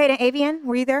participate in Avian?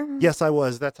 Were you there? Yes, I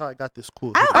was. That's how I got this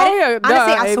cool. Oh, Oh yeah,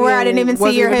 Honestly, duh, I swear I didn't even see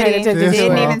wasn't your even paying hoodie. attention to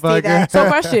Didn't it. even see that. So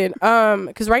question,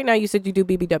 because right now you said you do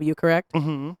BBW, correct?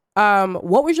 hmm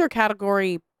What was your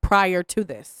category prior to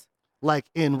this? Like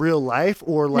in real life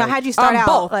or like Now, how'd you start out?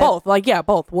 Both, Like, both. Like yeah,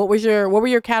 both. What were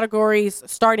your categories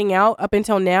starting out up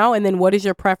until now, and then what is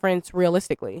your preference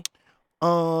realistically?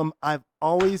 I've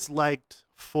always liked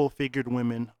full-figured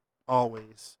women.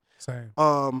 Always. Same.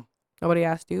 Nobody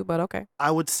asked you, but okay. I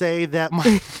would say that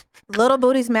my Little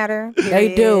booties matter.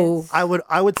 They do. I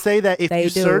would say that if They you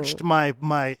do. searched my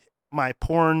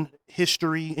porn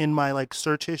history in my like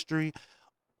search history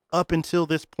up until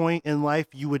this point in life,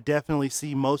 you would definitely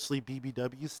see mostly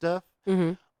BBW stuff.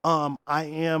 Mm-hmm. I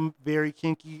am very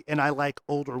kinky and I like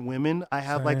older women. I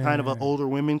have like kind of an Same. older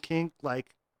women kink,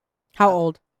 like How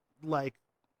old?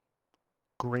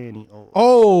 granny old.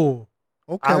 Oh,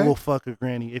 okay. I will fuck a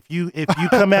granny. If you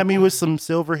come at me with some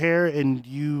silver hair and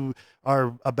you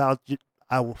are about,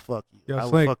 I will fuck you. Yo, I will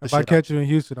Slink, fuck the if I shit out catch you in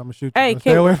Houston, I'm gonna shoot you. Hey,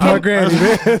 Stay away from my granny,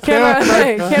 man.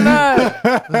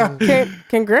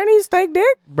 Can Granny steak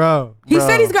dick? Bro, He Bro.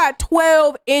 said he's got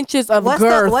 12 inches of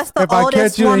girth. What's the if I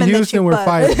oldest catch you in woman that Houston, you we're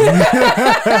fucked?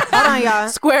 fighting. Hold on, y'all.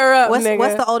 Square up, nigga.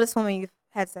 What's the oldest woman you've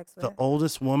had sex with? The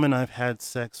oldest woman I've had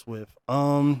sex with.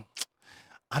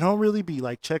 I don't really be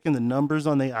like checking the numbers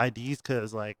on their IDs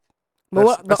because like. But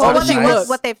what- the that's Or older not she what, nice. looks.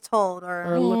 what they've told, or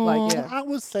Or look like, yeah. I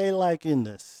would say like in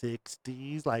the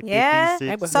 60s, like Yeah?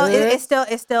 50s, 60s. so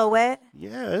it's still wet.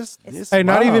 Yeah, it's Hey,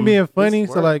 not even bomb. being It's funny.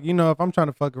 So work. like, if I'm trying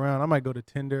to fuck around, I might go to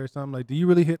Tinder or something. Like, do you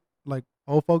really hit like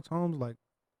old folks' homes? Like,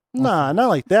 Nah, not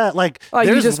like that. Like, Like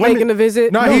you there's just women, making a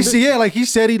visit? no, No, he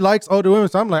said he likes older women.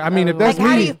 So I'm like, I mean, if that's Like,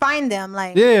 how do me, you find them?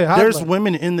 Like, yeah, there's like,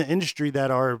 women in the industry that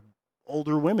are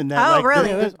older women that Oh, like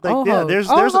really? there's, Oh, like yeah, ho. there's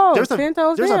Oh, there's ho. a, there's a 10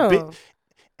 toes there's a down. bit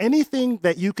anything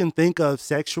that you can think of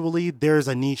sexually, there's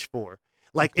a niche for.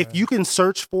 Like if Okay. you can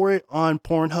search for it on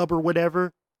Pornhub or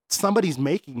whatever, somebody's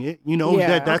making it. You know,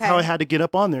 Yeah. that's how Okay. it had to get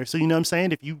up on there. So you know what I'm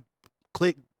saying? If you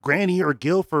click Granny or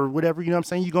Gilf or whatever, you know what I'm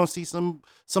saying, you're gonna see some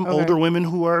Okay. older women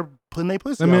who are putting their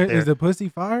pussy I mean, out there. is the pussy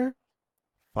fire?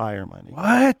 Fire money.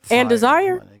 What? And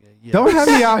desire? Don't have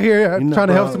me out here You know, trying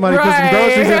to help bro. somebody put some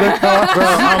groceries in their car.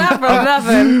 For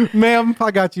nothing. Ma'am,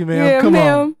 I got you, ma'am. Yeah, Come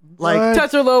ma'am. on. Like, What?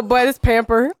 Touch her little butt. It's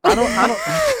pamper. I don't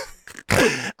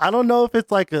I don't know if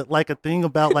it's like a thing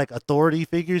about like authority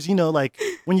figures. You know, like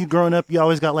when you growing up, you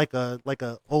always got like a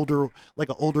older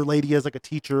lady as like a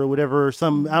teacher or whatever or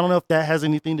something. I don't know if that has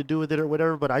anything to do with it or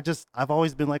whatever. But I've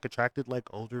always been like attracted like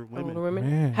older women. Older women.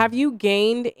 Man. Have you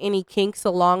gained any kinks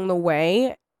along the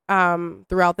way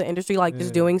throughout the industry, like just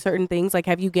Yeah. doing certain things? Like,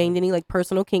 have you gained any like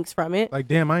personal kinks from it? Like,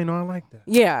 damn, I didn't know I like that.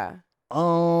 Yeah.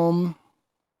 Um,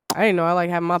 I didn't know I like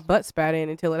having my butt spat in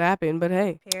until it happened, but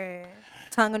hey, Period.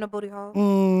 Tongue in the booty hole.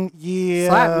 yeah.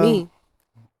 slap me.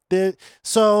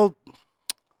 So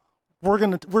we're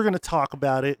gonna talk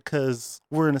about it because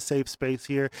we're in a safe space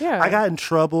here. Yeah. I got in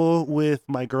trouble with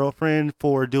my girlfriend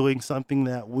for doing something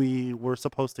that we were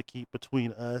supposed to keep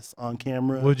between us on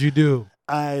camera. What'd you do?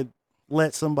 I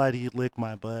let somebody lick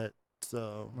my butt.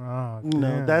 So, Oh, you know,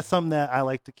 damn. that's something that I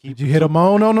like to keep. Did you hit a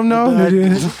moan on them? No. I-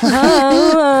 Drink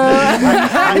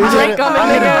on the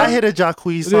nigga. I hit a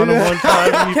jacquees on him one time.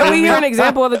 you Can feel we me? hear an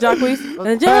example of the jacquees?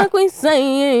 The jacquees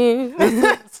saying.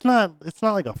 It's not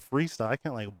like a freestyle. I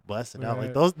can't like bust it out like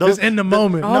Right. those. Just in the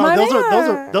moment. Oh No, my those God.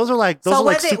 are like those So are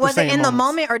like was it Super was it Saiyan in the moments.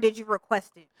 moment or did you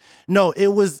request it? No, it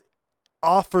was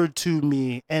offered to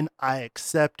me and I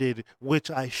accepted,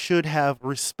 which I should have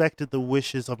respected the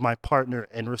wishes of my partner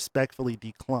and respectfully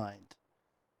declined.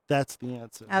 That's the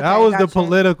answer. Okay, That was the gotcha.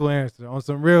 political answer. On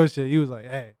some real shit, he was like,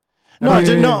 hey. No,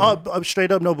 Yeah.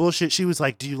 straight up, no bullshit. She was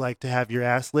like, "Do you like to have your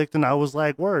ass licked?" And I was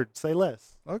like, "Word, say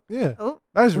less." Fuck yeah. Oh.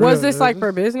 That's real. Was this like That's-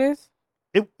 for business?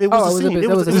 It Oh, was a scene. It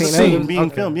was a scene. scene being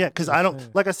Okay. filmed. Yeah, because I Yeah.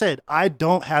 don't, like I said, I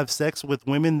don't have sex with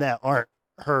women that aren't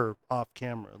her off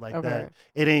camera like Okay. that.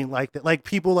 It ain't like that. Like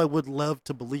people, I would love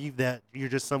to believe that you're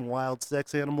just some wild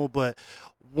sex animal, but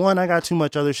one, I got too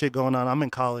much other shit going on. I'm in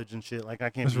college and shit. Like I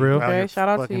can't That's be real. out Okay, here shout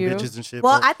out to fucking you. bitches and shit.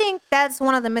 Well, but I think that's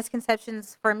one of the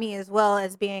misconceptions for me as well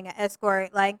as being an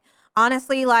escort. Like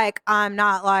honestly, like I'm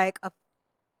not like a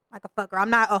fucker. I'm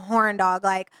not a horn dog.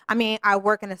 Like I mean, I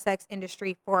work in the sex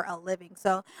industry for a living,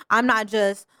 so I'm not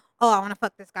just I want to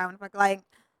fuck this guy. I want to fuck like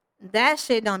that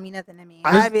shit. Don't mean nothing to me.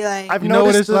 I'd be like, I've You know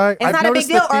what noticed it's the- like? it's I've not a big noticed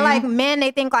the deal. Or theme- like men, they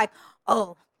think like,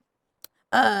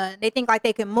 they think like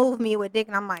they can move me with dick,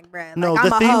 and I'm like, bruh, No, like,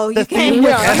 the I'm theme- a hoe. the You theme can't, with you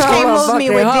can't escort- move me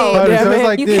with fucking hoe. dick. But Yeah, so man. it's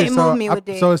like You this. can't So move me with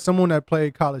dick. so as someone that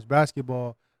played college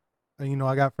basketball, and, you know,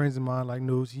 I got friends of mine like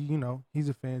News. He, you know, he's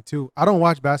a fan too. I don't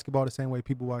watch basketball the same way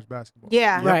people watch basketball.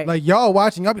 Yeah. Right. Like y'all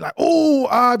watching, y'all be like, oh,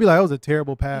 I'd be like, that was a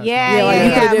terrible pass. Yeah, Yeah, like, yeah, you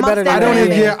coulda yeah. did Most better than I don't, that.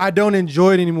 definitely. I don't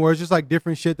enjoy it anymore. It's just like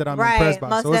different shit that I'm Right, impressed by.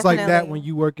 most So it's like that definitely. when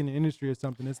you work in the industry or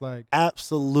something. It's like,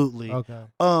 Absolutely. okay,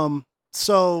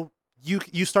 So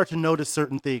you start to notice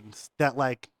certain things that,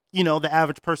 like, you know, the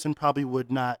average person probably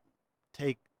would not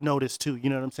take notice to. You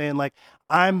know what I'm saying? Like,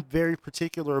 I'm very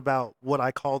particular about what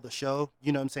I call the show.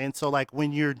 You know what I'm saying? So like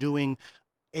when you're doing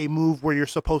a move where you're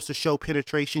supposed to show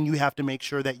penetration, you have to make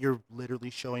sure that you're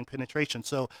literally showing penetration.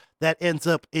 So that ends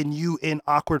up in you in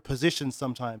awkward positions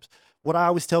sometimes. What I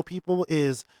always tell people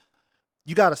is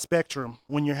you got a spectrum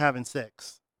when you're having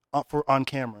sex on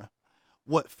camera.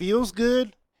 What feels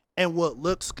good and what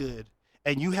looks good,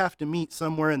 and you have to meet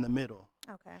somewhere in the middle.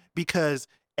 Okay. Because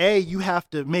you have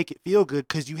to make it feel good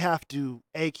because you have to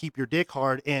keep your dick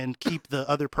hard and keep the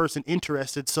other person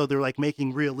interested, so they're like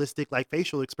making realistic like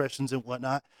facial expressions and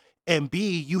whatnot. And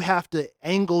B, you have to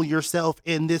angle yourself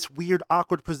in this weird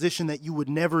awkward position that you would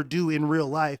never do in real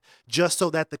life, just so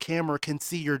that the camera can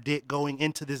see your dick going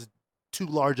into this too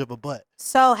large of a butt.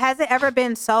 So has it ever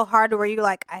been so hard to where you're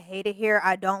like, I hate it here.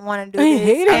 I don't want to do I this.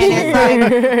 hate and it's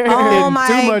like, it. oh Getting too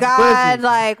my much God, pussy.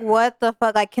 like what the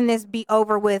fuck? Like, can this be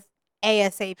over with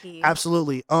ASAP?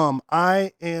 Absolutely.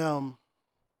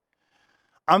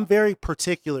 I'm very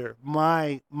particular.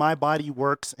 My body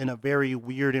works in a very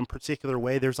weird and particular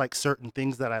way. There's like certain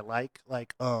things that I like.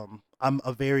 Like I'm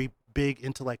a very big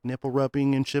into like nipple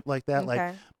rubbing and shit like that. Like,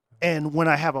 Okay. and when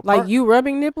I have a Like you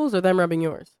rubbing nipples or them rubbing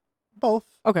yours? both,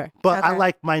 Okay. but I Okay.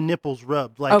 like my nipples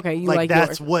rubbed. Like, Okay, you like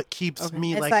that's yours. what keeps Okay.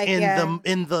 me It's like, like, in yeah.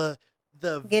 the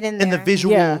Get in in the there.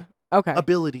 visual Yeah. Okay.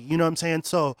 ability. You know what I'm saying?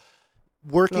 So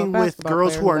working No, with basketball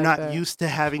girls who players are like not that. used to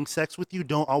having sex with you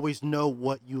don't always know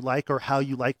what you like or how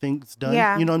you like things done.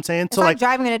 Yeah. You know what I'm saying? It's So like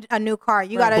like driving a new car.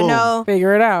 You Right. gotta Boom. know.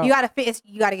 Figure it out. You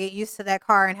gotta get used to that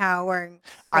car and how it works.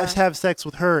 I've So- had sex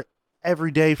with her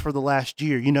every day for the last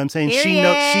year. You know what I'm saying? She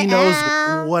Period.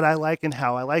 knows what I like and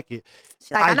how I like it.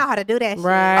 She's like, I know how to do that shit.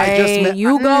 Right. I just met-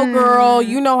 you go, girl.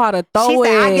 You know how to throw She it.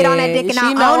 said, I get on that dick and she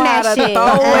I know own how that to shit.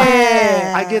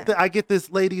 throw it. I get this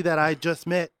lady that I just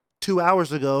met 2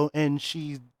 hours ago, and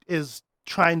she is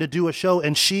trying to do a show,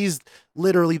 and she's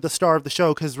literally the star of the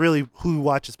show, because really, who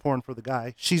watches porn for the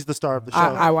guy? She's the star of the show.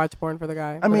 I watch porn for the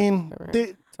guy. I mean, Not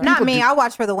people me. do- I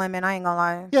watch for the women. I ain't gonna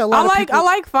lie. Yeah, a lot of people, I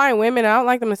like fine women. I don't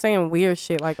like them saying weird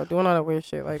shit, like doing all that weird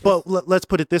shit. Like, But let's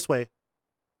put it this way: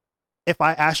 if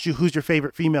I asked you who's your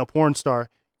favorite female porn star,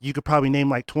 you could probably name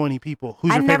like 20 people.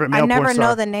 Who's your favorite male I never porn star?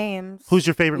 know the names. Who's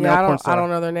your favorite yeah, male porn star? I don't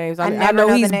know their names. I never know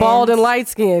know he's the bald and names. light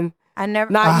skinned. I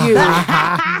never. Not you,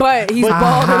 but he's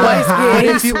bald and light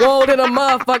skinned. He's swole in a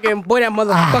motherfucking boy. That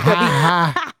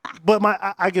motherfucker be. But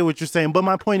I get what you're saying. But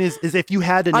my point is if you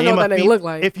had to I know name what that nigga look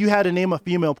like. if you had to name a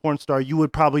female porn star, you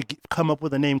would probably come up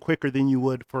with a name quicker than you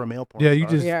would for a male porn Yeah, star. you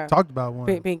just Yeah. talked about one.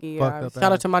 Pinky, Fucked yeah. up Shout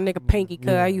out ass. to my nigga Pinky. Cuz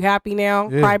Yeah. you happy now?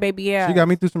 Yeah. Crybaby, yeah. She got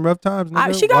me through some rough times.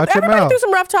 Nigga. She got Watch your everybody mouth. through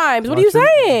some rough times. What are Watch you your-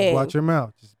 saying? Watch your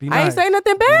mouth. Just be nice. I ain't saying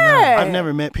nothing Be nice. bad. I've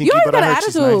never met Pinky, always but I got heard an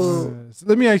she's attitude. nice. So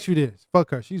let me ask you this. Fuck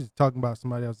her. She's talking about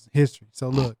somebody else's history. So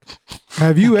look,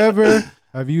 have you ever,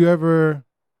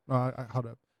 hold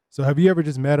up. So have you ever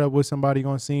just met up with somebody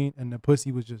on scene and the pussy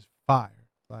was just fire?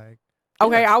 Like,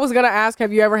 Okay, I was gonna ask,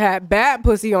 have you ever had bad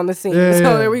pussy on the scene? yeah, So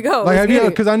yeah. there we go. Like, Let's have you? get it.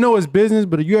 Because I know it's business,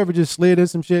 but have you ever just slid in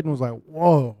some shit and was like,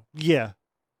 whoa? Yeah,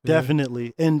 Yeah.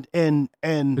 definitely. And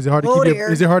Is it hard to Whoa keep?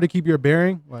 there. Is it hard to keep your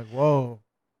bearing? Like, whoa.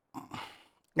 it's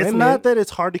Wait a not minute. that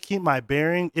it's hard to keep my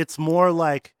bearing. It's more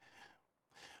like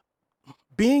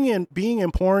being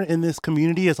in porn in this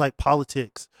community is like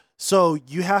politics. So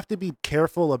you have to be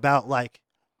careful about like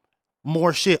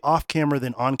more shit off camera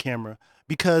than on camera,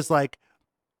 because like,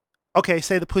 okay,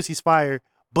 say the pussy's fire,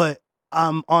 but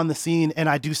I'm on the scene and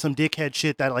I do some dickhead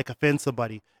shit that like offends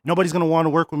somebody. Nobody's gonna want to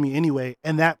work with me anyway,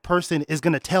 and that person is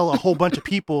gonna tell a whole bunch of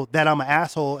people that I'm an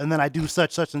asshole, and then I do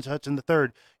such and such and the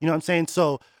third. You know what I'm saying?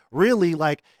 So really,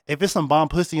 like, if it's some bomb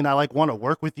pussy and I like want to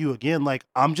work with you again, like,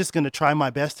 I'm just gonna try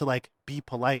my best to like be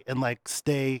polite and like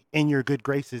stay in your good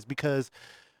graces, because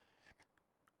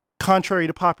contrary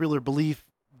to popular belief,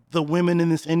 the women in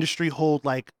this industry hold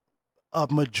like a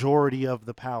majority of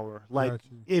the power. Like, Got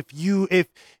you. if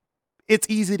it's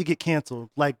easy to get canceled.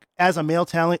 Like, as a male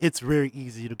talent, it's very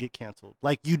easy to get canceled.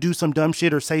 Like, you do some dumb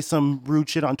shit or say some rude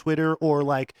shit on Twitter, or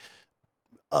like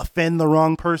offend the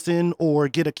wrong person or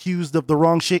get accused of the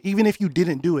wrong shit. Even if you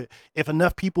didn't do it, if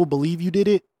enough people believe you did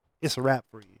it, it's a wrap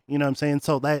for you. You know what I'm saying?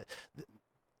 So that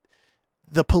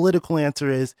the political answer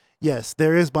is yes,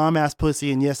 there is bomb ass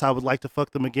pussy, and yes, I would like to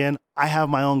fuck them again. I have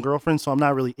my own girlfriend, so I'm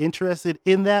not really interested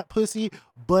in that pussy.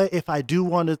 But if I do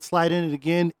want to slide in it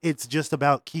again, it's just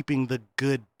about keeping the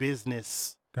good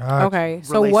business. Gotcha. Okay,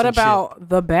 so what relationship. about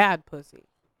the bad pussy?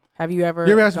 Have you ever?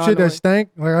 You ever had some gone shit to that stank?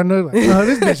 Like, I know, like, no,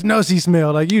 this bitch knows she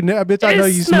smell. Like, bitch, I know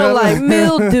you smell like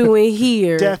mildew in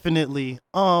here. Definitely.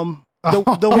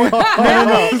 The one,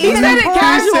 no. He said it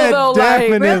casual though, like.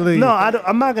 definitely. No,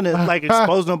 I'm not gonna like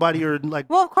expose nobody or like.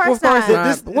 Well, of course Of course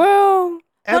not. not. Well,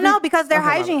 Well, no, because their Okay,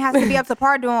 my hygiene has to be up to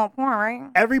par doing porn, right?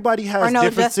 Everybody has Or no,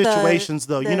 different just the- situations,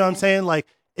 though. You know what I'm the saying? Like,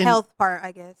 in, Health part,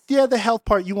 I guess. yeah, the health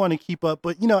part you want to keep up,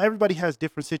 but everybody has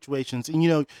different situations,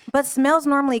 and But smells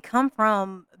normally come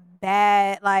from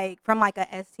bad, like from like a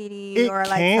STD It or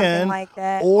like can, something like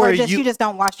that, or just you- you just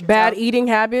don't wash yourself. bad eating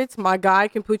habits. My guy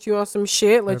can put you on some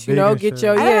shit. Let That you know, vegan get shit.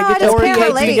 your I don't know, I get just your can't pH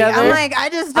relate. together. I'm like, I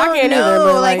just I don't can't either,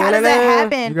 know. but, Like, how does that You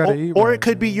happen? gotta eat or right, it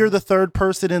could be man. you're the third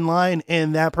person in line,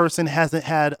 and that person hasn't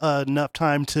had enough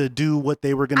time to do what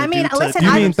they were gonna I mean, do. To listen,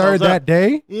 You clean mean third themselves up. that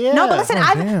day? Yeah. No, but listen,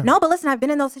 Oh, damn. I've been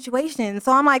in those situations,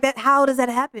 so I'm like, that. How does that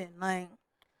happen? Like,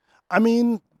 I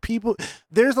mean, people.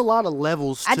 There's a lot of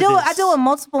levels. To I do this. it with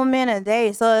multiple men a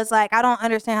day, so it's like I don't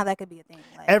understand how that could be a thing.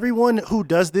 Like, Everyone who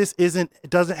does this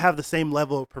doesn't have the same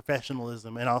level of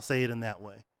professionalism, and I'll say it in that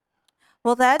way.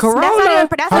 well, that's Corona. that's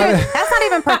not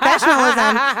even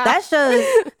professionalism.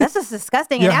 That's just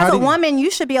disgusting. Yeah, and how as a do you- woman,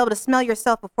 you should be able to smell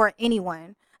yourself before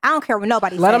anyone. I don't care what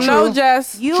nobody Let says. them know,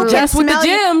 Jess. You True. can Jess with the smell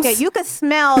gyms. Yeah, you can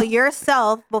smell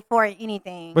yourself before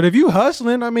anything. But if you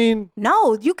hustling, I mean,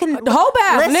 No, you can. The whole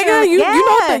bath, Listen, nigga. You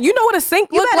yeah. you know what a sink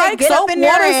You look better like? get Soap, up in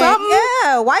water, there and, something.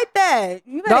 Yeah, wipe that.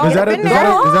 You better Does get does up that, in does, there.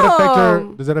 that, does that affect your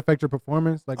Oh. does that affect your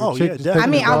performance? Like, Oh, a chick yeah, just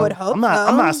definitely. I mean, I would hope I'm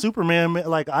not so. Superman. Man.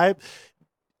 Like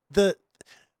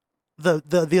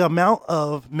the amount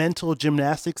of mental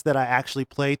gymnastics that I actually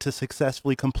play to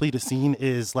successfully complete a scene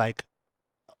is like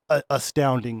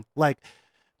astounding. Like,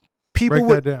 people Break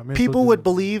would that down. Mental people would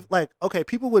disability. believe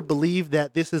people would believe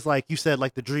that this is like you said,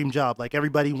 like the dream job. Like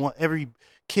every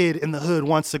kid in the hood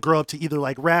wants to grow up to either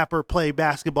like rap or play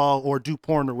basketball or do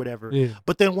porn or whatever. Yeah.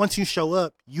 But then once you show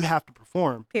up, you have to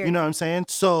perform. Period. You know what I'm saying?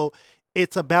 So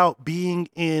it's about being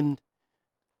in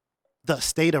the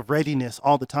state of readiness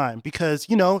all the time because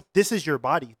this is your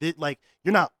body. Like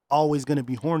you're not always gonna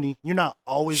be horny. You're not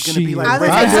always gonna be like I was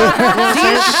ready. gonna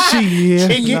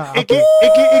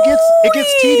It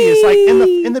gets tedious. Like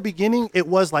in the beginning, it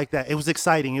was like that. It was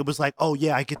exciting. It was like, oh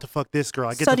yeah, I get to fuck this girl.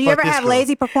 I get So to do you fuck ever this have girl.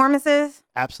 lazy performances?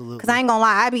 Absolutely. Because I ain't gonna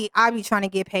lie, I be trying to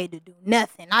get paid to do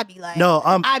nothing. I be like, No,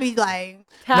 I be like,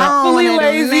 I don't Tactfully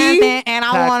wanna do lazy. nothing, and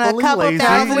I want a Tactfully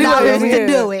couple lazy. $1,000 Yeah. to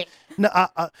do it. No,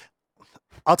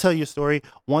 I'll tell you a story.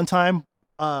 One time,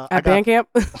 At band camp?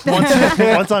 one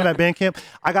time at band camp,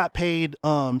 I got paid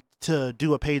to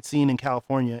do a paid scene in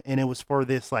California, and it was for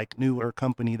this like newer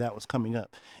company that was coming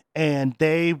up, and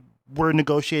they were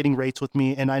negotiating rates with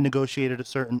me, and I negotiated a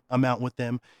certain amount with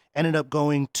them. Ended up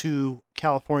going to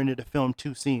California to film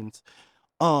 2 scenes.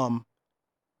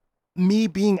 Me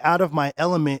being out of my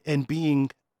element and being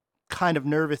kind of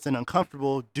nervous and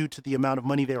uncomfortable due to the amount of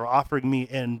money they were offering me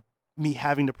and me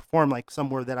having to perform like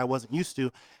somewhere that I wasn't used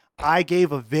to, I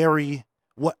gave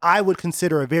what I would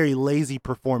consider a very lazy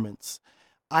performance.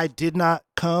 I did not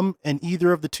come in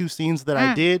either of the 2 scenes that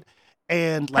I did.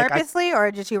 And like Purposely,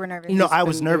 or just you were nervous? No, I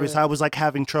was couldn't do nervous. it. I was like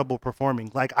having trouble performing.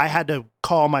 Like I had to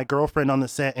call my girlfriend on the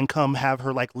set and come have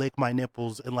her like lick my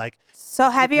nipples and like. So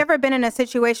have you ever been in a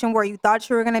situation where you thought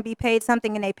you were gonna be paid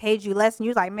something and they paid you less, and you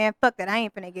was like, man, fuck that, I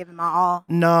ain't finna give it my all?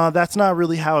 No, that's not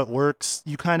really how it works.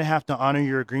 You kind of have to honor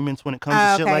your agreements when it comes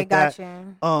to shit like gotcha.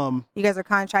 that. You guys are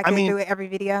contracted I mean, through every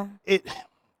video.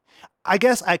 I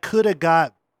guess I could have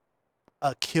got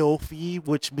a kill fee,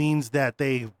 which means that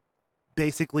they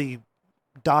basically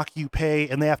dock you pay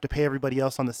and they have to pay everybody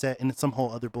else on the set, and it's some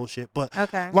whole other bullshit. But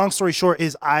Okay. long story short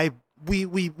is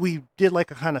we did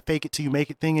like a kind of fake it till you make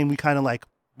it thing, and we kind of like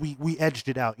we edged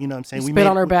it out. You know what I'm saying? You We spit made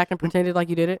on her back and pretended like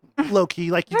you did it? low key.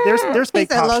 Like there's He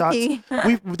fake said pop low shots. key.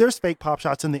 There's fake pop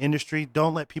shots in the industry.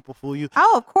 Don't let people fool you.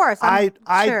 Oh, of course. I'm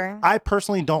I sure. I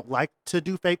personally don't like to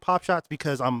do fake pop shots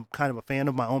because I'm kind of a fan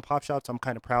of my own pop shots. I'm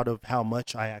kind of proud of how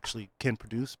much I actually can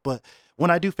produce. But when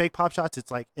I do fake pop shots,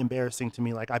 it's like embarrassing to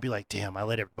me. Like I'd be like, damn, I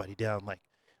let everybody down. Like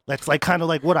that's like kind of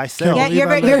like what I sell. Yeah, believe you're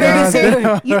I very, let you're very guys serious.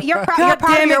 down. You're proud God of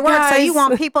damn your it, work, so you guys.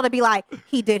 want people to be like,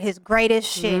 he did his greatest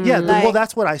shit. Yeah, like, well,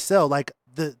 that's what I sell. Like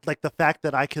the fact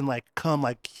that I can like come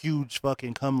like huge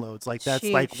fucking cum loads. Like that's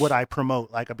like Sheesh. what I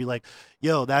promote. Like I'd be like,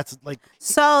 yo, that's like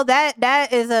So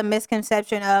that is a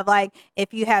misconception of like,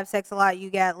 if you have sex a lot, you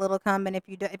get little cum, and if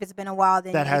it's been a while,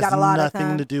 then that you has got a lot of nothing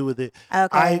cum. to do with it.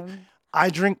 Okay. I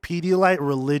drink Pedialyte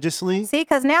religiously. See,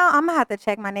 because now I'm gonna have to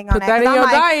check my nigga on Put that. that 'cause in your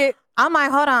I'm like, diet. I'm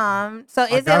like, hold on. So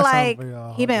is it got something like for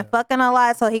y'all. he been Hold up. fucking a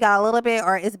lot, so he got a little bit,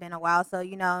 or it's been a while, so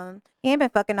he ain't been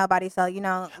fucking nobody, so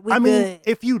we I mean, good.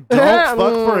 if you don't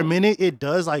fuck for a minute, it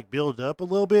does like build up a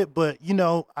little bit. But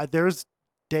there's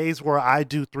days where I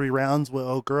do 3 rounds with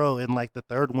old girl, and like the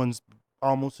third one's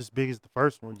almost as big as the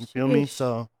first one. You feel me? Sheesh.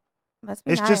 So Must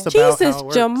be it's just nice. about Jesus, how it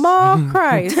works. Jamal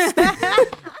Christ.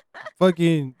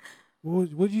 Fucking,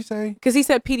 what'd you say? Because he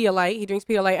said Pedialyte. He drinks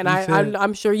Pedialyte, and He said-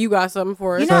 I'm sure you got something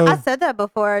for us. You know, I So- said that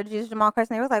before. Jesus Jamal Christ.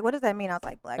 They was like, "What does that mean?" I was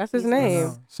like, "Black." That's his Jesus."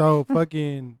 name. So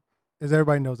fucking, as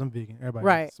everybody knows, I'm vegan. Everybody knows.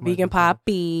 Right. Somebody Vegan knows that.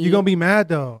 poppy. You gonna be mad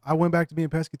though. I went back to being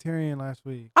pescatarian last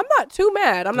week. I'm not too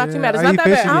mad. I'm not too Yeah, mad. It's I not eat that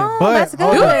fish bad. again. Oh, But that's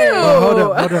hold good. up, Do but hold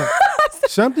up, you? hold up.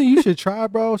 Something you should try,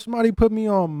 bro. Somebody put me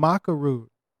on maca root.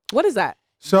 What is that?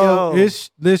 So Yo.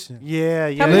 listen.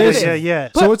 Yeah, Tell me what it is. yeah.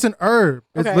 So it's an herb.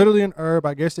 It's Okay. literally an herb.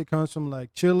 I guess it comes from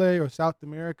like Chile or South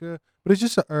America, but it's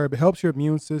just an herb. It helps your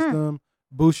immune system,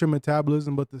 boosts your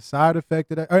metabolism. But the side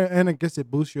effect of that, and I guess it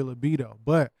boosts your libido.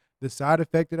 But the side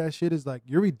effect of that shit is like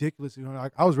you're ridiculous.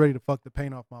 Like I was ready to fuck the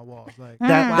paint off my walls. Like That-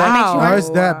 That makes you Wow. no, hurt. it's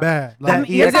that bad. Like, That-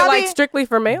 You're Is it like probably- strictly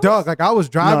for males? dog, like I was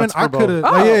driving, it's for I both. could have.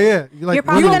 Oh. Yeah. Like, You're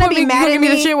probably You gonna gonna be be mad you at give me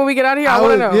the me. shit when we get out of here? I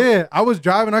want to know. Yeah, I was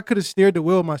driving. I could have steered the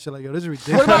wheel of my shit. Like, yo, this is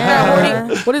ridiculous. What about that Yeah.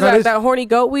 horny? What is No, that? this- That horny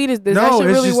goat weed? Does that No, shit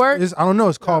it's really just, work? I don't know.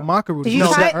 It's called maca root. Did you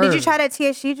It's try? a Did you herb. try that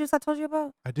THC juice I told you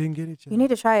about? I didn't get it yet. You need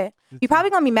to try it. You probably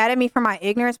gonna be mad at me for my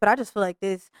ignorance, but I just feel like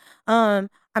this.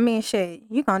 I mean, shit,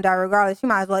 you gonna die regardless. You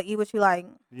might as well eat what you like.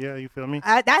 Yeah, you feel me?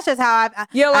 That's just how I.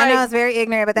 Yeah, I know like- it's very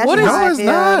ignorant, but that's What just is- how No, I it's feel.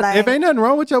 not. Like, If ain't nothing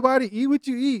wrong with your body, eat what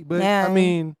you eat. But Yeah. I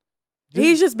mean,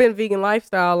 He's just been vegan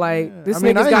lifestyle. Like Yeah. this I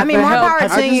mean, nigga's I got ain't the more help. power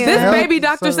to you. This help baby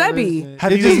Dr. so Sebi. listen,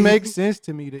 Have it you just eaten- makes sense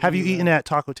to me. To Have you eat eaten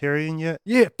that. at Tacotarian yet?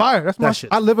 Yeah, fire. That's my. That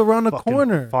shit's I live around the Fucking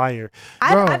corner. fire.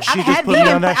 I've Bro, had she just vegan. put me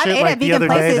on that I've shit ate like at the vegan other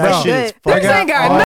day. places. That It's shit is good. This fucking ain't got fire.